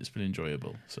been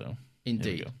enjoyable. So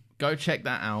indeed. Go check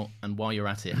that out, and while you're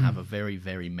at it, have a very,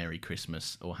 very Merry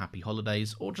Christmas or Happy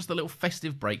Holidays, or just a little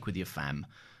festive break with your fam.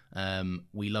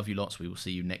 We love you lots. We will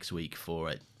see you next week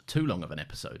for too long of an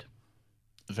episode.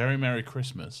 Very Merry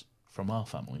Christmas from our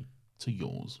family to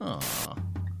yours. Aww.